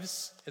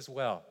lives as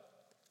well."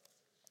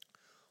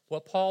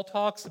 What Paul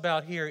talks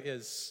about here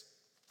is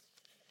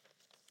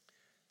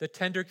the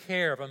tender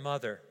care of a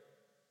mother.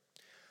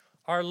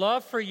 Our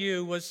love for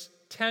you was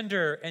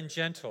tender and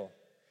gentle.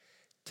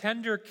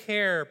 Tender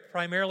care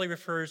primarily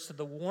refers to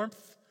the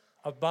warmth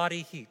of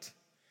body heat.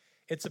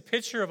 It's a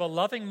picture of a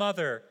loving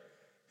mother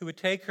who would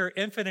take her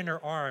infant in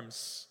her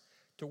arms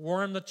to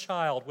warm the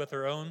child with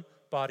her own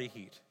body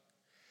heat.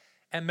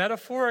 And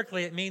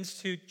metaphorically, it means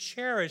to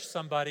cherish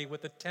somebody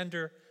with a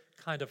tender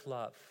kind of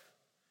love.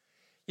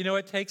 You know,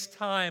 it takes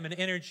time and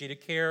energy to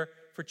care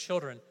for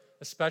children,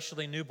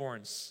 especially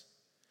newborns.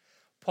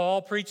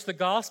 Paul preached the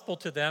gospel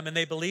to them, and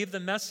they believed the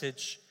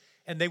message,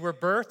 and they were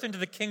birthed into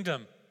the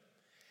kingdom,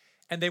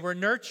 and they were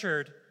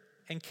nurtured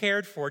and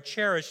cared for,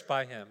 cherished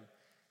by him.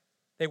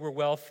 They were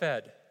well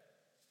fed.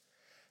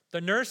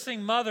 The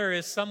nursing mother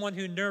is someone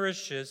who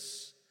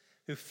nourishes,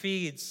 who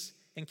feeds,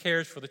 and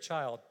cares for the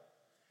child.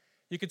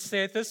 You could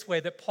say it this way,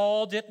 that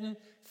Paul didn't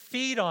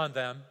feed on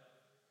them,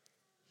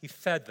 he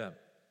fed them.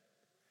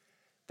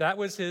 That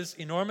was his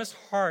enormous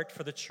heart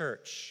for the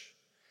church.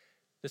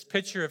 This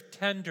picture of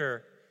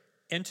tender,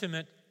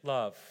 intimate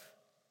love.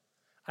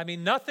 I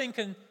mean, nothing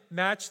can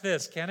match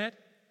this, can it?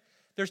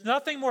 There's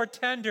nothing more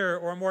tender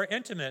or more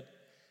intimate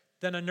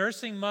than a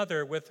nursing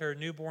mother with her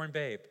newborn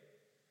babe,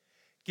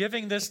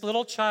 giving this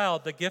little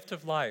child the gift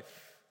of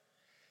life,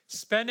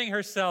 spending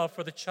herself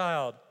for the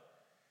child.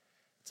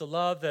 It's a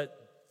love that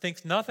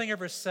thinks nothing of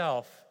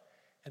herself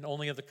and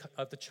only of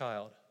the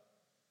child.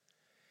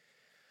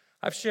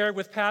 I've shared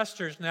with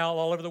pastors now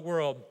all over the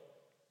world,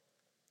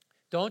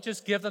 don't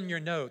just give them your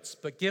notes,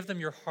 but give them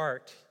your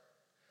heart.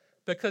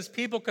 Because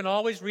people can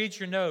always read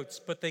your notes,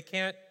 but they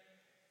can't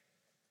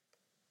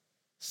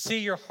see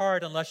your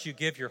heart unless you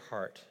give your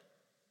heart.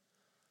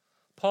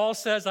 Paul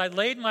says, I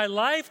laid my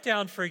life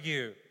down for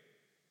you.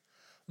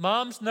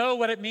 Moms know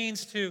what it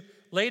means to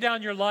lay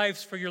down your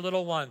lives for your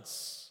little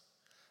ones.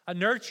 A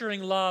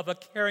nurturing love, a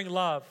caring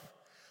love.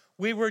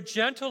 We were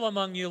gentle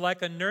among you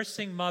like a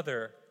nursing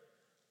mother.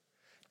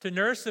 To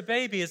nurse a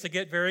baby is to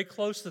get very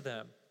close to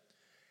them.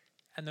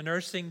 And the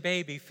nursing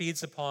baby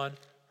feeds upon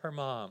her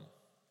mom.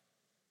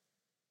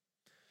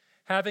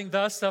 Having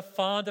thus a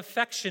fond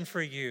affection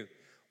for you,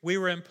 we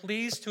were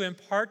pleased to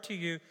impart to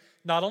you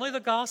not only the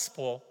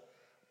gospel,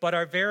 but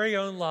our very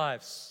own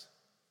lives.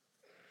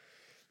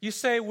 You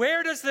say,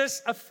 where does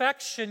this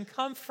affection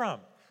come from?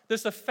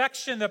 This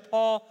affection that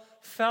Paul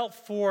felt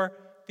for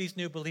these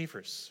new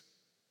believers.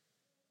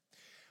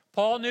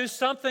 Paul knew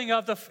something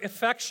of the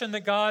affection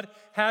that God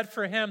had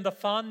for him, the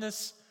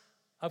fondness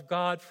of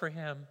God for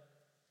him.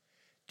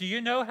 Do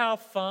you know how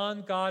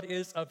fond God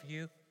is of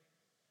you?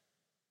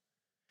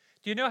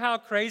 Do you know how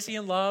crazy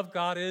in love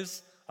God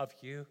is of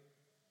you?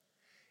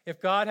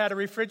 If God had a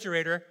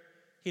refrigerator,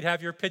 he'd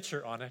have your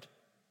picture on it.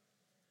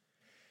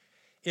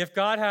 If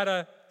God had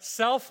a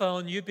cell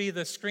phone, you'd be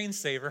the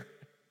screensaver.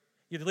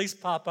 You'd at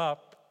least pop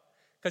up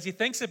because he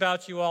thinks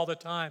about you all the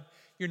time.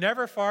 You're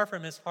never far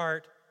from his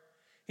heart.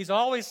 He's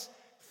always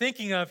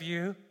thinking of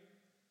you.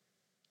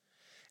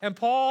 And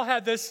Paul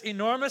had this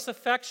enormous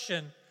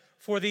affection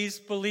for these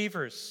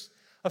believers.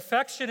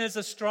 Affection is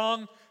a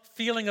strong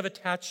feeling of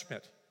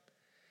attachment.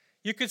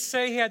 You could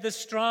say he had this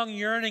strong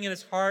yearning in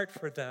his heart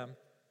for them.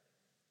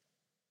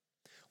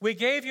 We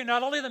gave you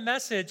not only the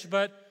message,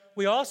 but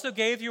we also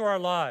gave you our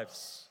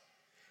lives.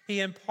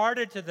 He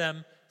imparted to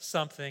them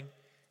something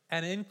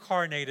and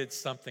incarnated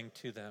something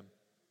to them.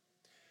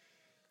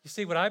 You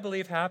see, what I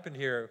believe happened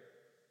here,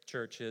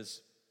 church,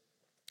 is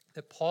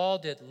that Paul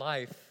did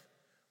life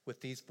with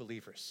these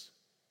believers.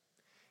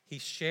 He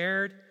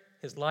shared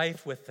his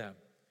life with them.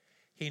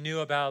 He knew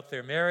about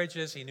their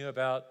marriages. He knew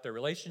about their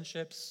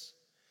relationships.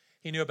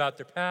 He knew about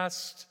their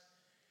past.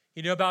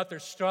 He knew about their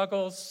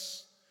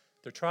struggles,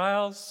 their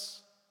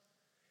trials.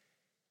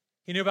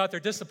 He knew about their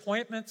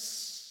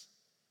disappointments.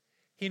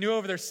 He knew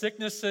over their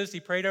sicknesses. He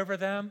prayed over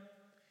them.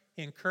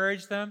 He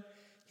encouraged them.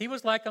 He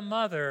was like a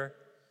mother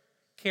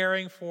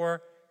caring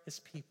for his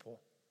people.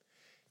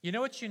 You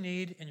know what you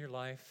need in your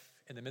life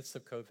in the midst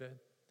of COVID?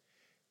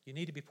 You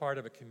need to be part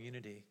of a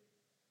community.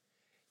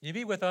 You need to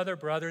be with other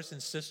brothers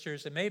and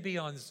sisters. It may be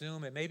on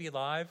Zoom. It may be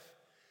live.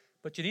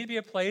 But you need to be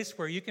a place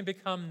where you can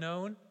become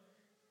known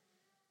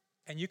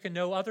and you can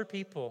know other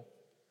people,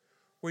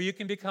 where you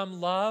can become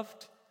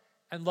loved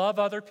and love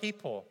other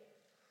people,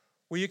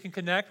 where you can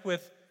connect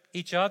with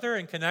each other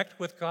and connect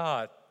with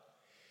God.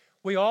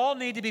 We all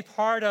need to be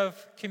part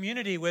of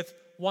community with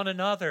one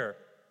another.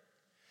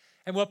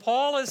 And what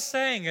Paul is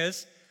saying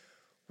is,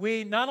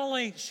 we not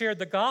only shared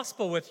the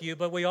gospel with you,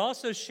 but we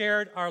also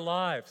shared our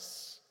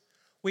lives.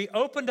 We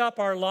opened up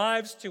our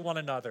lives to one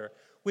another.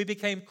 We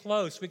became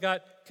close. We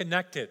got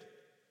connected.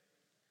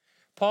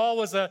 Paul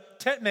was a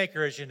tent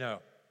maker, as you know.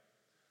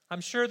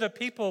 I'm sure the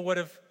people would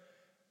have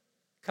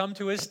come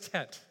to his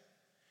tent.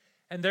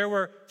 And there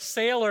were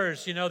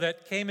sailors,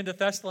 that came into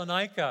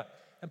Thessalonica,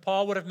 and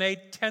Paul would have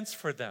made tents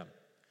for them.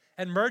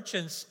 And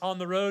merchants on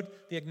the road,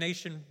 the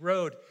Egnatian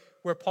Road,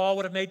 where Paul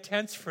would have made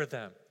tents for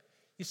them.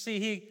 You see,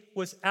 he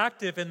was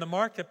active in the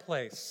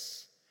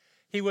marketplace.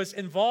 He was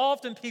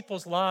involved in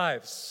people's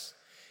lives.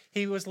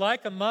 He was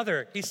like a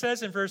mother. He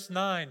says in verse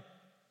 9,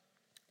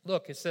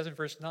 look, it says in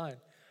verse 9,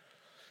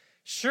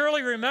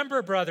 surely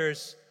remember,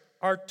 brothers,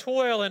 our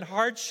toil and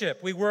hardship.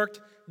 We worked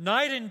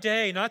night and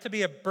day not to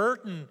be a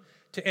burden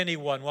to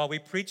anyone while we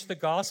preached the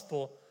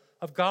gospel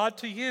of God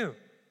to you.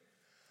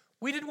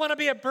 We didn't want to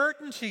be a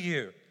burden to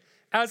you.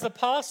 As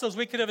apostles,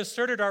 we could have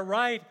asserted our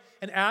right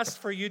and asked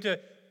for you to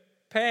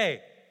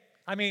pay.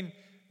 I mean,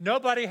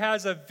 nobody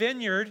has a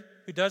vineyard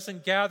who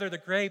doesn't gather the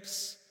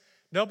grapes.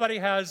 Nobody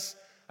has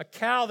a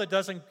cow that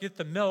doesn't get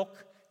the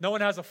milk. No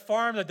one has a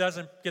farm that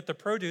doesn't get the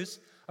produce.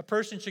 A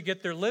person should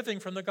get their living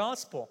from the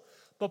gospel.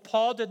 But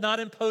Paul did not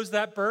impose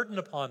that burden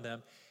upon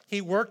them.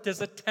 He worked as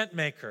a tent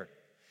maker.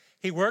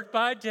 He worked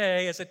by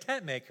day as a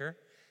tent maker,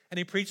 and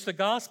he preached the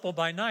gospel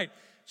by night.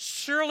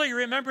 Surely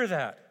remember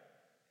that.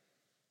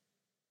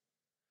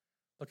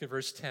 Look at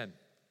verse 10.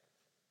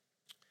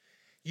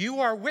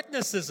 You are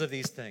witnesses of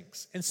these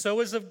things, and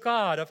so is of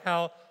God, of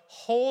how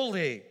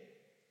holy,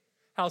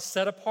 how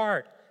set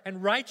apart,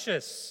 and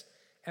righteous,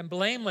 and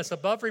blameless,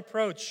 above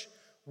reproach,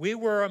 we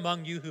were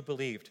among you who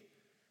believed.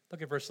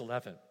 Look at verse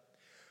 11.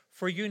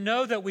 For you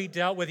know that we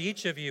dealt with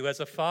each of you as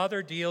a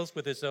father deals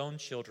with his own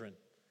children,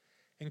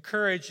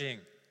 encouraging,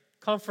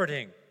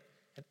 comforting,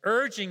 and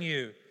urging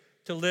you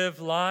to live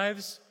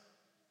lives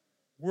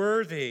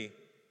worthy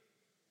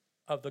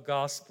of the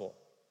gospel,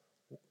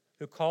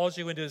 who calls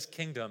you into his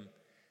kingdom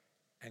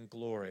and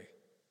glory.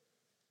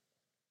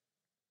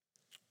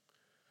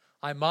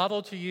 I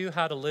modeled to you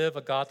how to live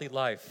a godly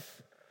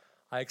life.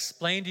 I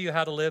explained to you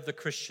how to live the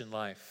Christian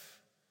life.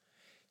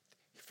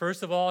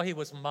 First of all, he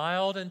was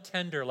mild and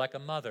tender like a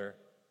mother,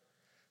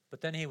 but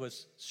then he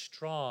was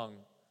strong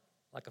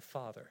like a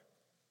father.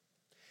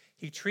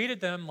 He treated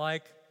them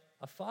like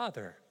a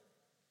father.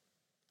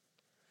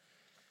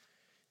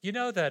 You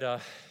know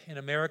that in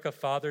America,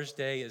 Father's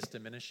Day is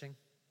diminishing.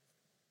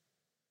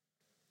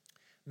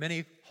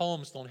 Many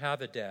homes don't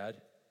have a dad.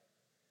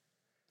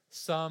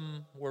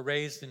 Some were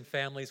raised in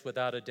families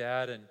without a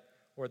dad,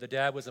 or the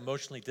dad was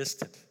emotionally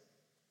distant.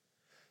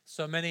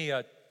 So many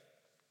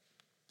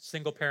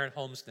single-parent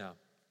homes now.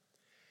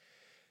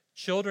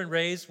 Children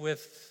raised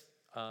with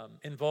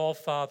involved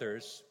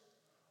fathers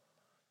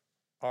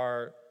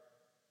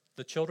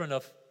the children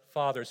of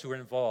fathers who are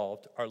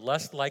involved are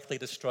less likely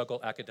to struggle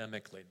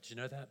academically. Did you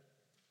know that?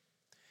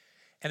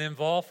 And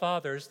involved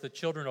fathers, the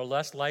children are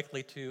less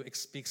likely to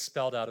be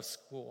expelled out of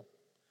school.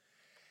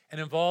 And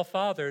involved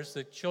fathers,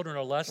 the children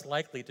are less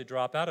likely to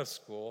drop out of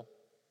school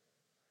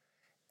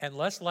and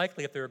less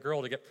likely, if they're a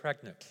girl, to get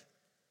pregnant.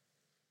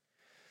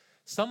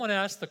 Someone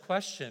asked the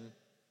question,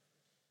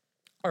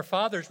 are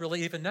fathers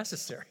really even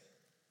necessary?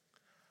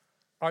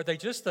 Are they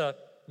just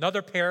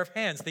another pair of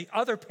hands, the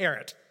other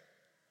parent?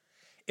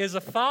 Is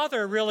a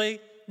father really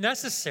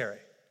necessary?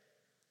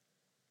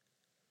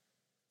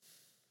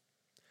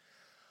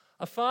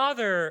 A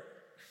father,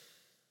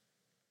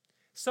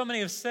 so many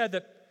have said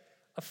that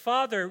a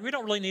father, we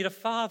don't really need a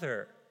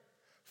father.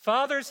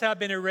 Fathers have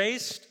been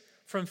erased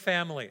from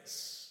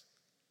families.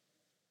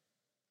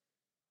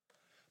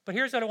 But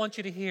here's what I want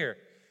you to hear.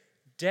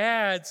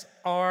 Dads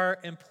are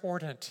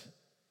important.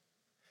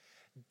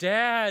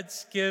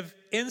 Dads give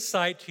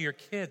insight to your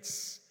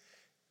kids.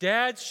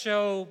 Dads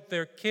show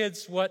their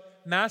kids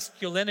what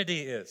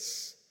masculinity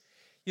is.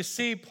 You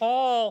see,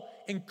 Paul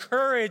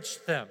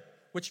encouraged them,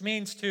 which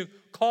means to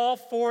call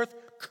forth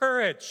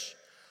courage.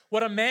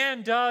 What a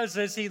man does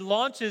is he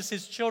launches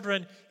his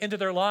children into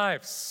their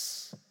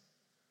lives.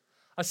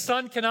 A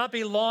son cannot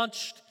be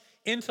launched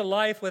into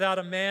life without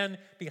a man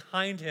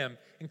behind him,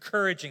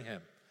 encouraging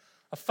him.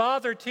 A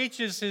father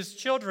teaches his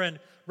children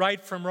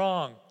right from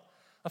wrong.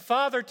 A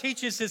father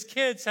teaches his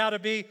kids how to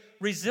be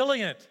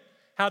resilient,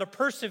 how to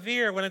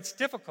persevere when it's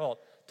difficult,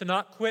 to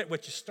not quit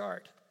what you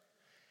start.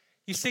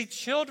 You see,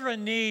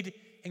 children need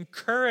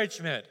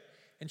encouragement,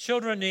 and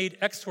children need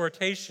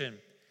exhortation,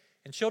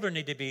 and children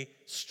need to be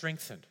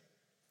strengthened.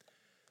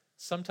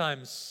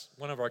 Sometimes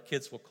one of our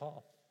kids will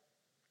call,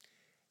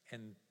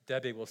 and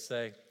Debbie will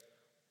say,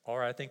 all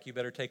right, I think you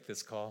better take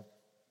this call.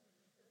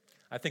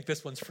 I think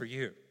this one's for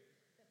you.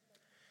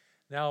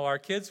 Now, our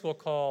kids will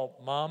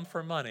call mom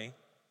for money,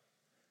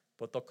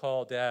 but they'll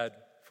call dad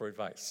for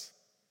advice.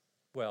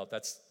 Well,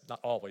 that's not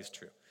always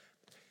true.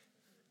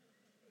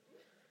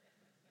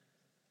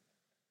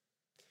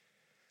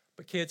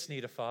 But kids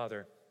need a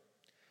father.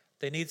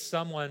 They need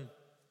someone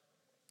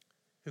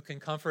who can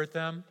comfort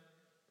them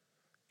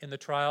in the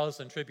trials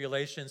and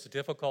tribulations, the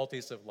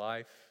difficulties of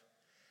life.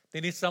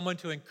 They need someone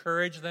to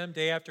encourage them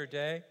day after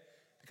day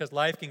because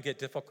life can get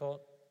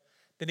difficult.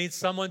 They need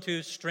someone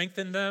to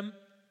strengthen them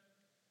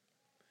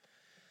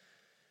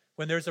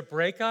when there's a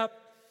breakup,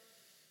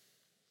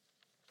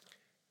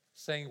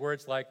 saying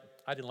words like,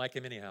 I didn't like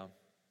him anyhow.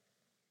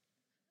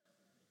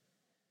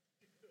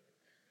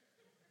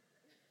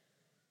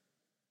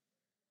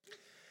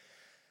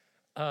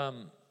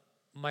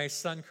 My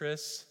son,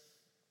 Chris,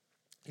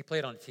 he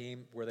played on a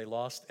team where they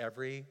lost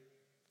every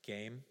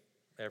game,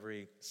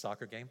 every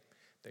soccer game.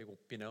 They were,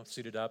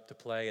 suited up to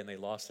play, and they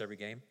lost every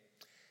game.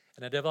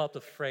 And I developed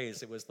a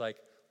phrase. It was like,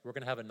 we're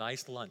going to have a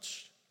nice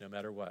lunch no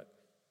matter what.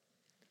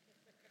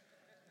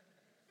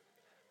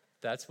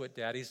 That's what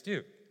daddies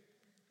do.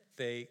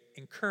 They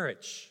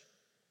encourage,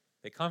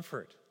 they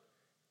comfort,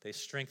 they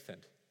strengthen.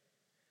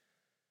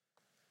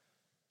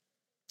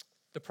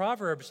 The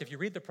Proverbs, if you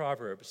read the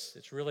Proverbs,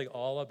 it's really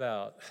all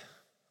about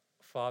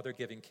a father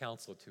giving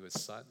counsel to his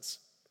sons,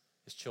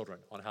 his children,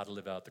 on how to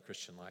live out the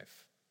Christian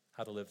life,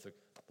 how to live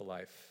the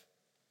life.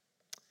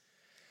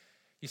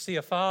 You see,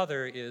 a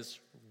father is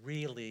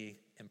really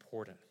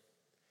important.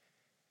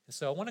 And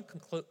so I want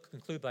to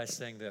conclude by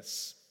saying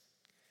this.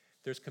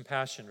 There's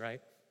compassion,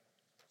 right?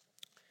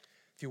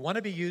 If you want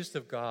to be used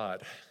of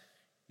God,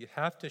 you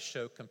have to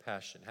show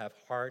compassion, have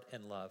heart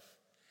and love.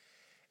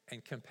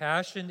 And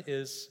compassion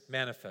is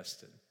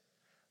manifested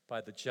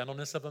by the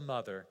gentleness of a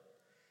mother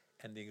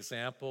and the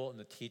example and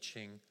the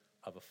teaching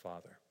of a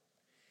father.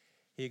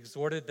 He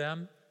exhorted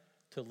them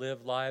to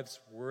live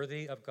lives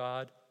worthy of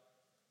God,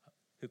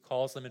 who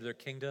calls them into their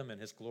kingdom and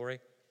his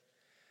glory.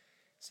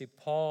 See,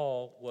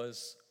 Paul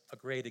was a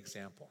great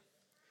example.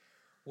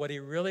 What he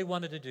really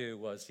wanted to do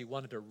was he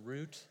wanted to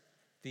root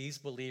these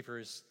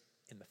believers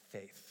in the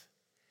faith.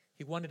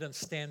 He wanted them to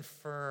stand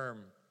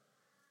firm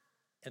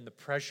in the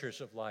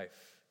pressures of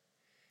life.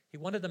 He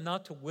wanted them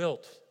not to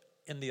wilt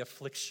in the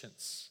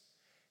afflictions.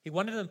 He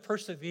wanted them to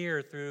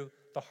persevere through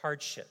the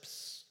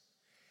hardships.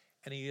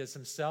 And he is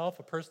himself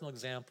a personal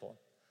example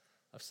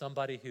of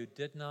somebody who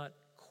did not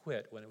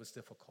quit when it was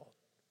difficult.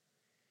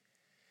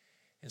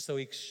 And so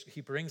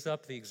he brings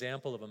up the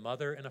example of a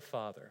mother and a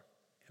father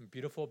in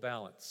beautiful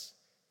balance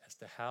as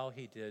to how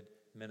he did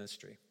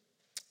ministry.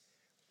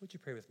 Would you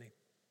pray with me?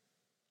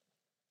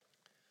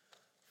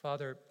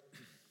 Father,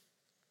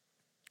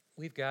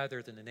 we've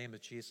gathered in the name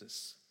of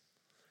Jesus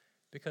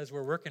because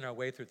we're working our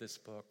way through this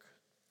book.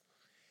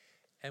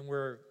 And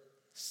we're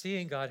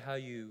seeing, God, how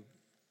you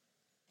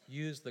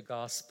use the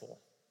gospel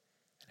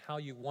and how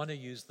you want to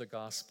use the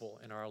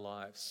gospel in our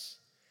lives.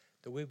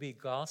 That we be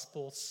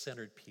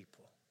gospel-centered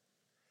people.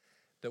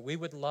 That we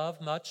would love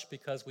much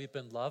because we've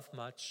been loved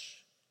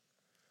much.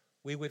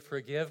 We would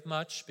forgive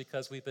much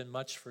because we've been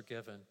much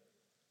forgiven.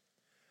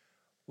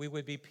 We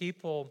would be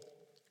people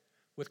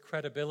with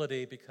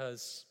credibility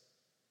because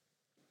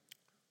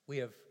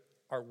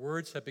our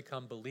words have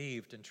become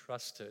believed and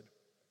trusted,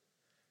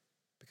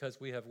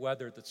 because we have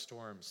weathered the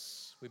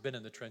storms. We've been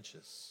in the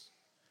trenches.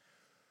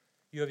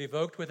 You have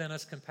evoked within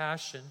us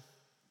compassion,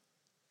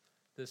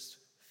 this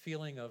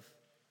feeling of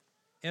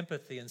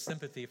empathy and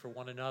sympathy for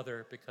one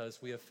another because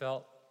we have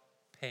felt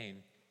pain.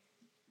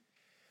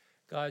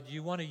 God,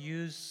 you want to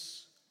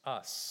use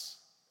us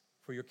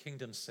for your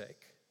kingdom's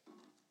sake.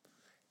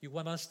 You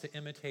want us to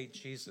imitate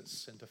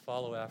Jesus and to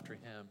follow after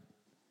him.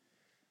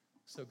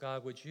 So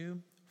God, would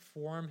you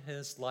form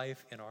his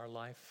life in our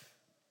life?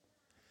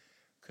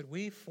 Could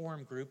we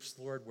form groups,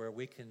 Lord, where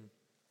we can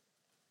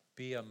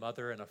be a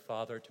mother and a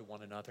father to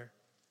one another?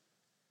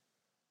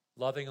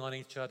 Loving on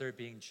each other,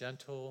 being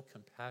gentle,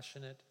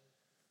 compassionate,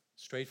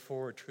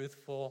 straightforward,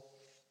 truthful.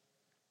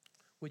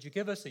 Would you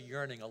give us a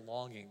yearning, a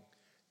longing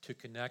to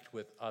connect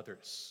with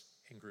others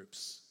in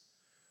groups?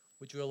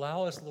 Would you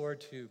allow us, Lord,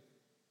 to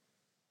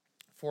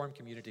form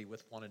community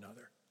with one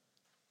another,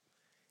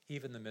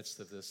 even in the midst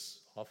of this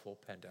awful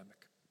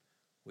pandemic?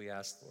 We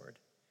ask, Lord,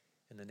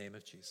 in the name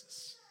of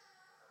Jesus.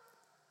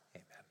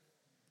 Amen.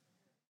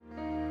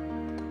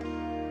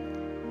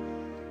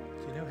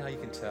 Do you know how you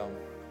can tell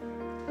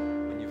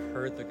when you've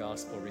heard the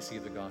gospel,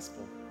 received the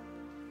gospel?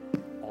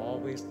 It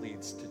always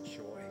leads to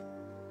joy.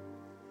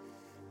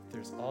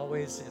 There's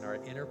always in our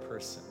inner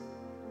person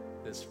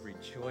this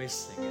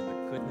rejoicing in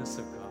the goodness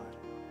of God,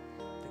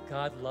 that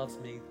God loves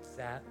me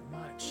that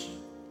much.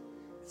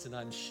 It's an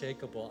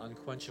unshakable,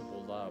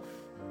 unquenchable love.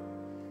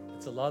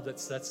 It's a love that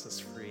sets us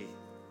free.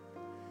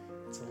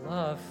 It's a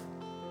love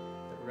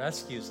that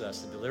rescues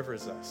us and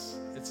delivers us.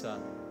 It's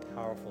a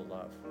powerful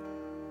love.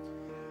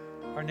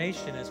 Our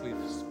nation, as we've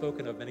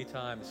spoken of many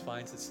times,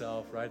 finds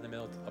itself right in the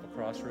middle of a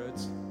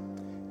crossroads,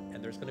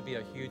 and there's going to be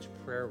a huge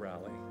prayer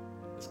rally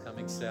this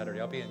coming Saturday.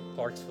 I'll be in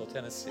Clarksville,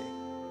 Tennessee,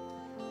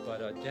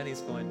 but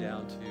Jenny's going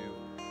down to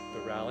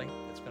the rally.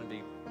 It's going to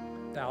be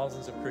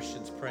thousands of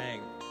Christians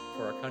praying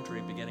for our country,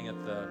 beginning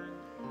at the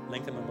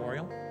Lincoln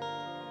Memorial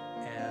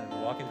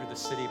and walking through the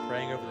city,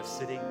 praying over the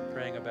city,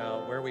 praying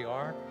about where we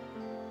are,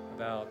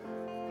 about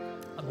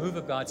a move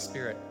of God's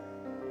Spirit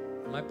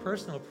My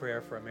personal prayer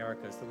for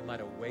America is that we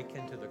might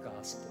awaken to the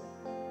gospel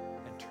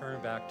and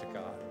turn back to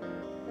God.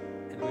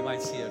 And we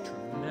might see a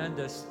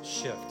tremendous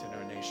shift in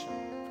our nation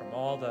from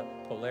all the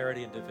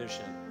polarity and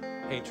division,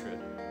 hatred,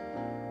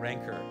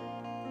 rancor,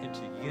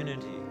 into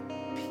unity,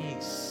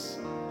 peace.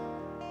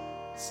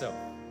 So,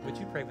 would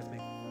you pray with me?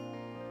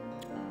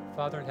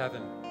 Father in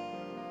heaven,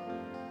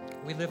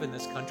 we live in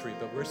this country,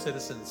 but we're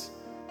citizens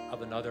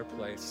of another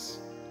place.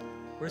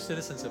 We're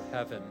citizens of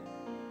heaven.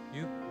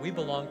 We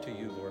belong to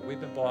you, Lord.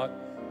 We've been bought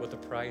with a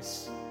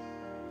price.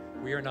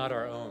 We are not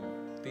our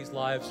own. These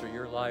lives are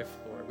your life,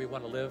 Lord. We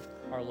want to live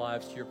our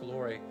lives to your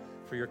glory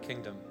for your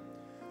kingdom.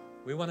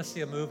 We want to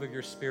see a move of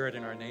your Spirit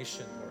in our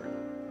nation, Lord.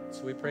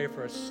 So we pray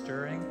for a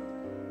stirring,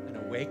 an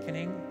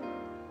awakening.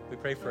 We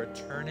pray for a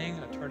turning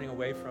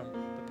away from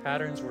the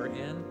patterns we're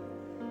in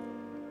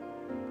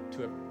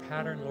to a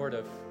pattern, Lord,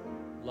 of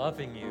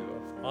loving you,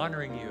 of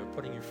honoring you, of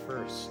putting you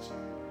first.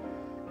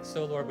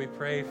 So, Lord, we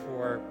pray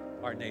for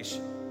our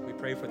nation. We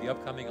pray for the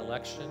upcoming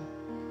election,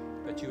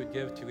 that you would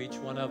give to each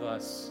one of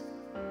us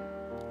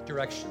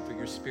direction through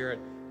your Spirit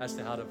as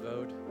to how to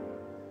vote.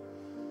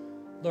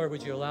 Lord,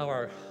 would you allow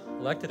our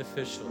elected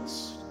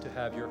officials to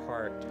have your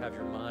heart, to have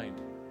your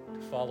mind, to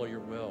follow your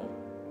will.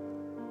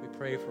 We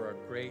pray for a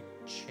great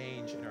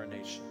change in our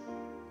nation.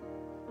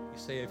 You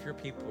say if your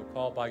people who are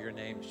called by your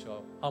name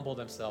shall humble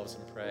themselves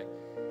and pray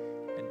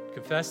and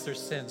confess their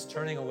sins,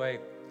 turning away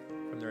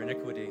from their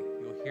iniquity,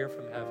 you'll hear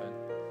from heaven,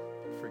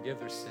 forgive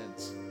their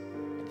sins,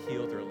 and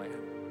heal their land.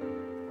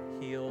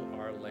 Heal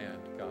our land,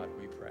 God,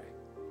 we pray.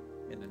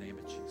 In the name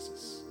of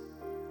Jesus.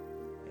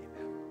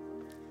 Amen.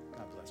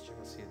 God bless you.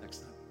 We'll see you next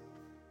time.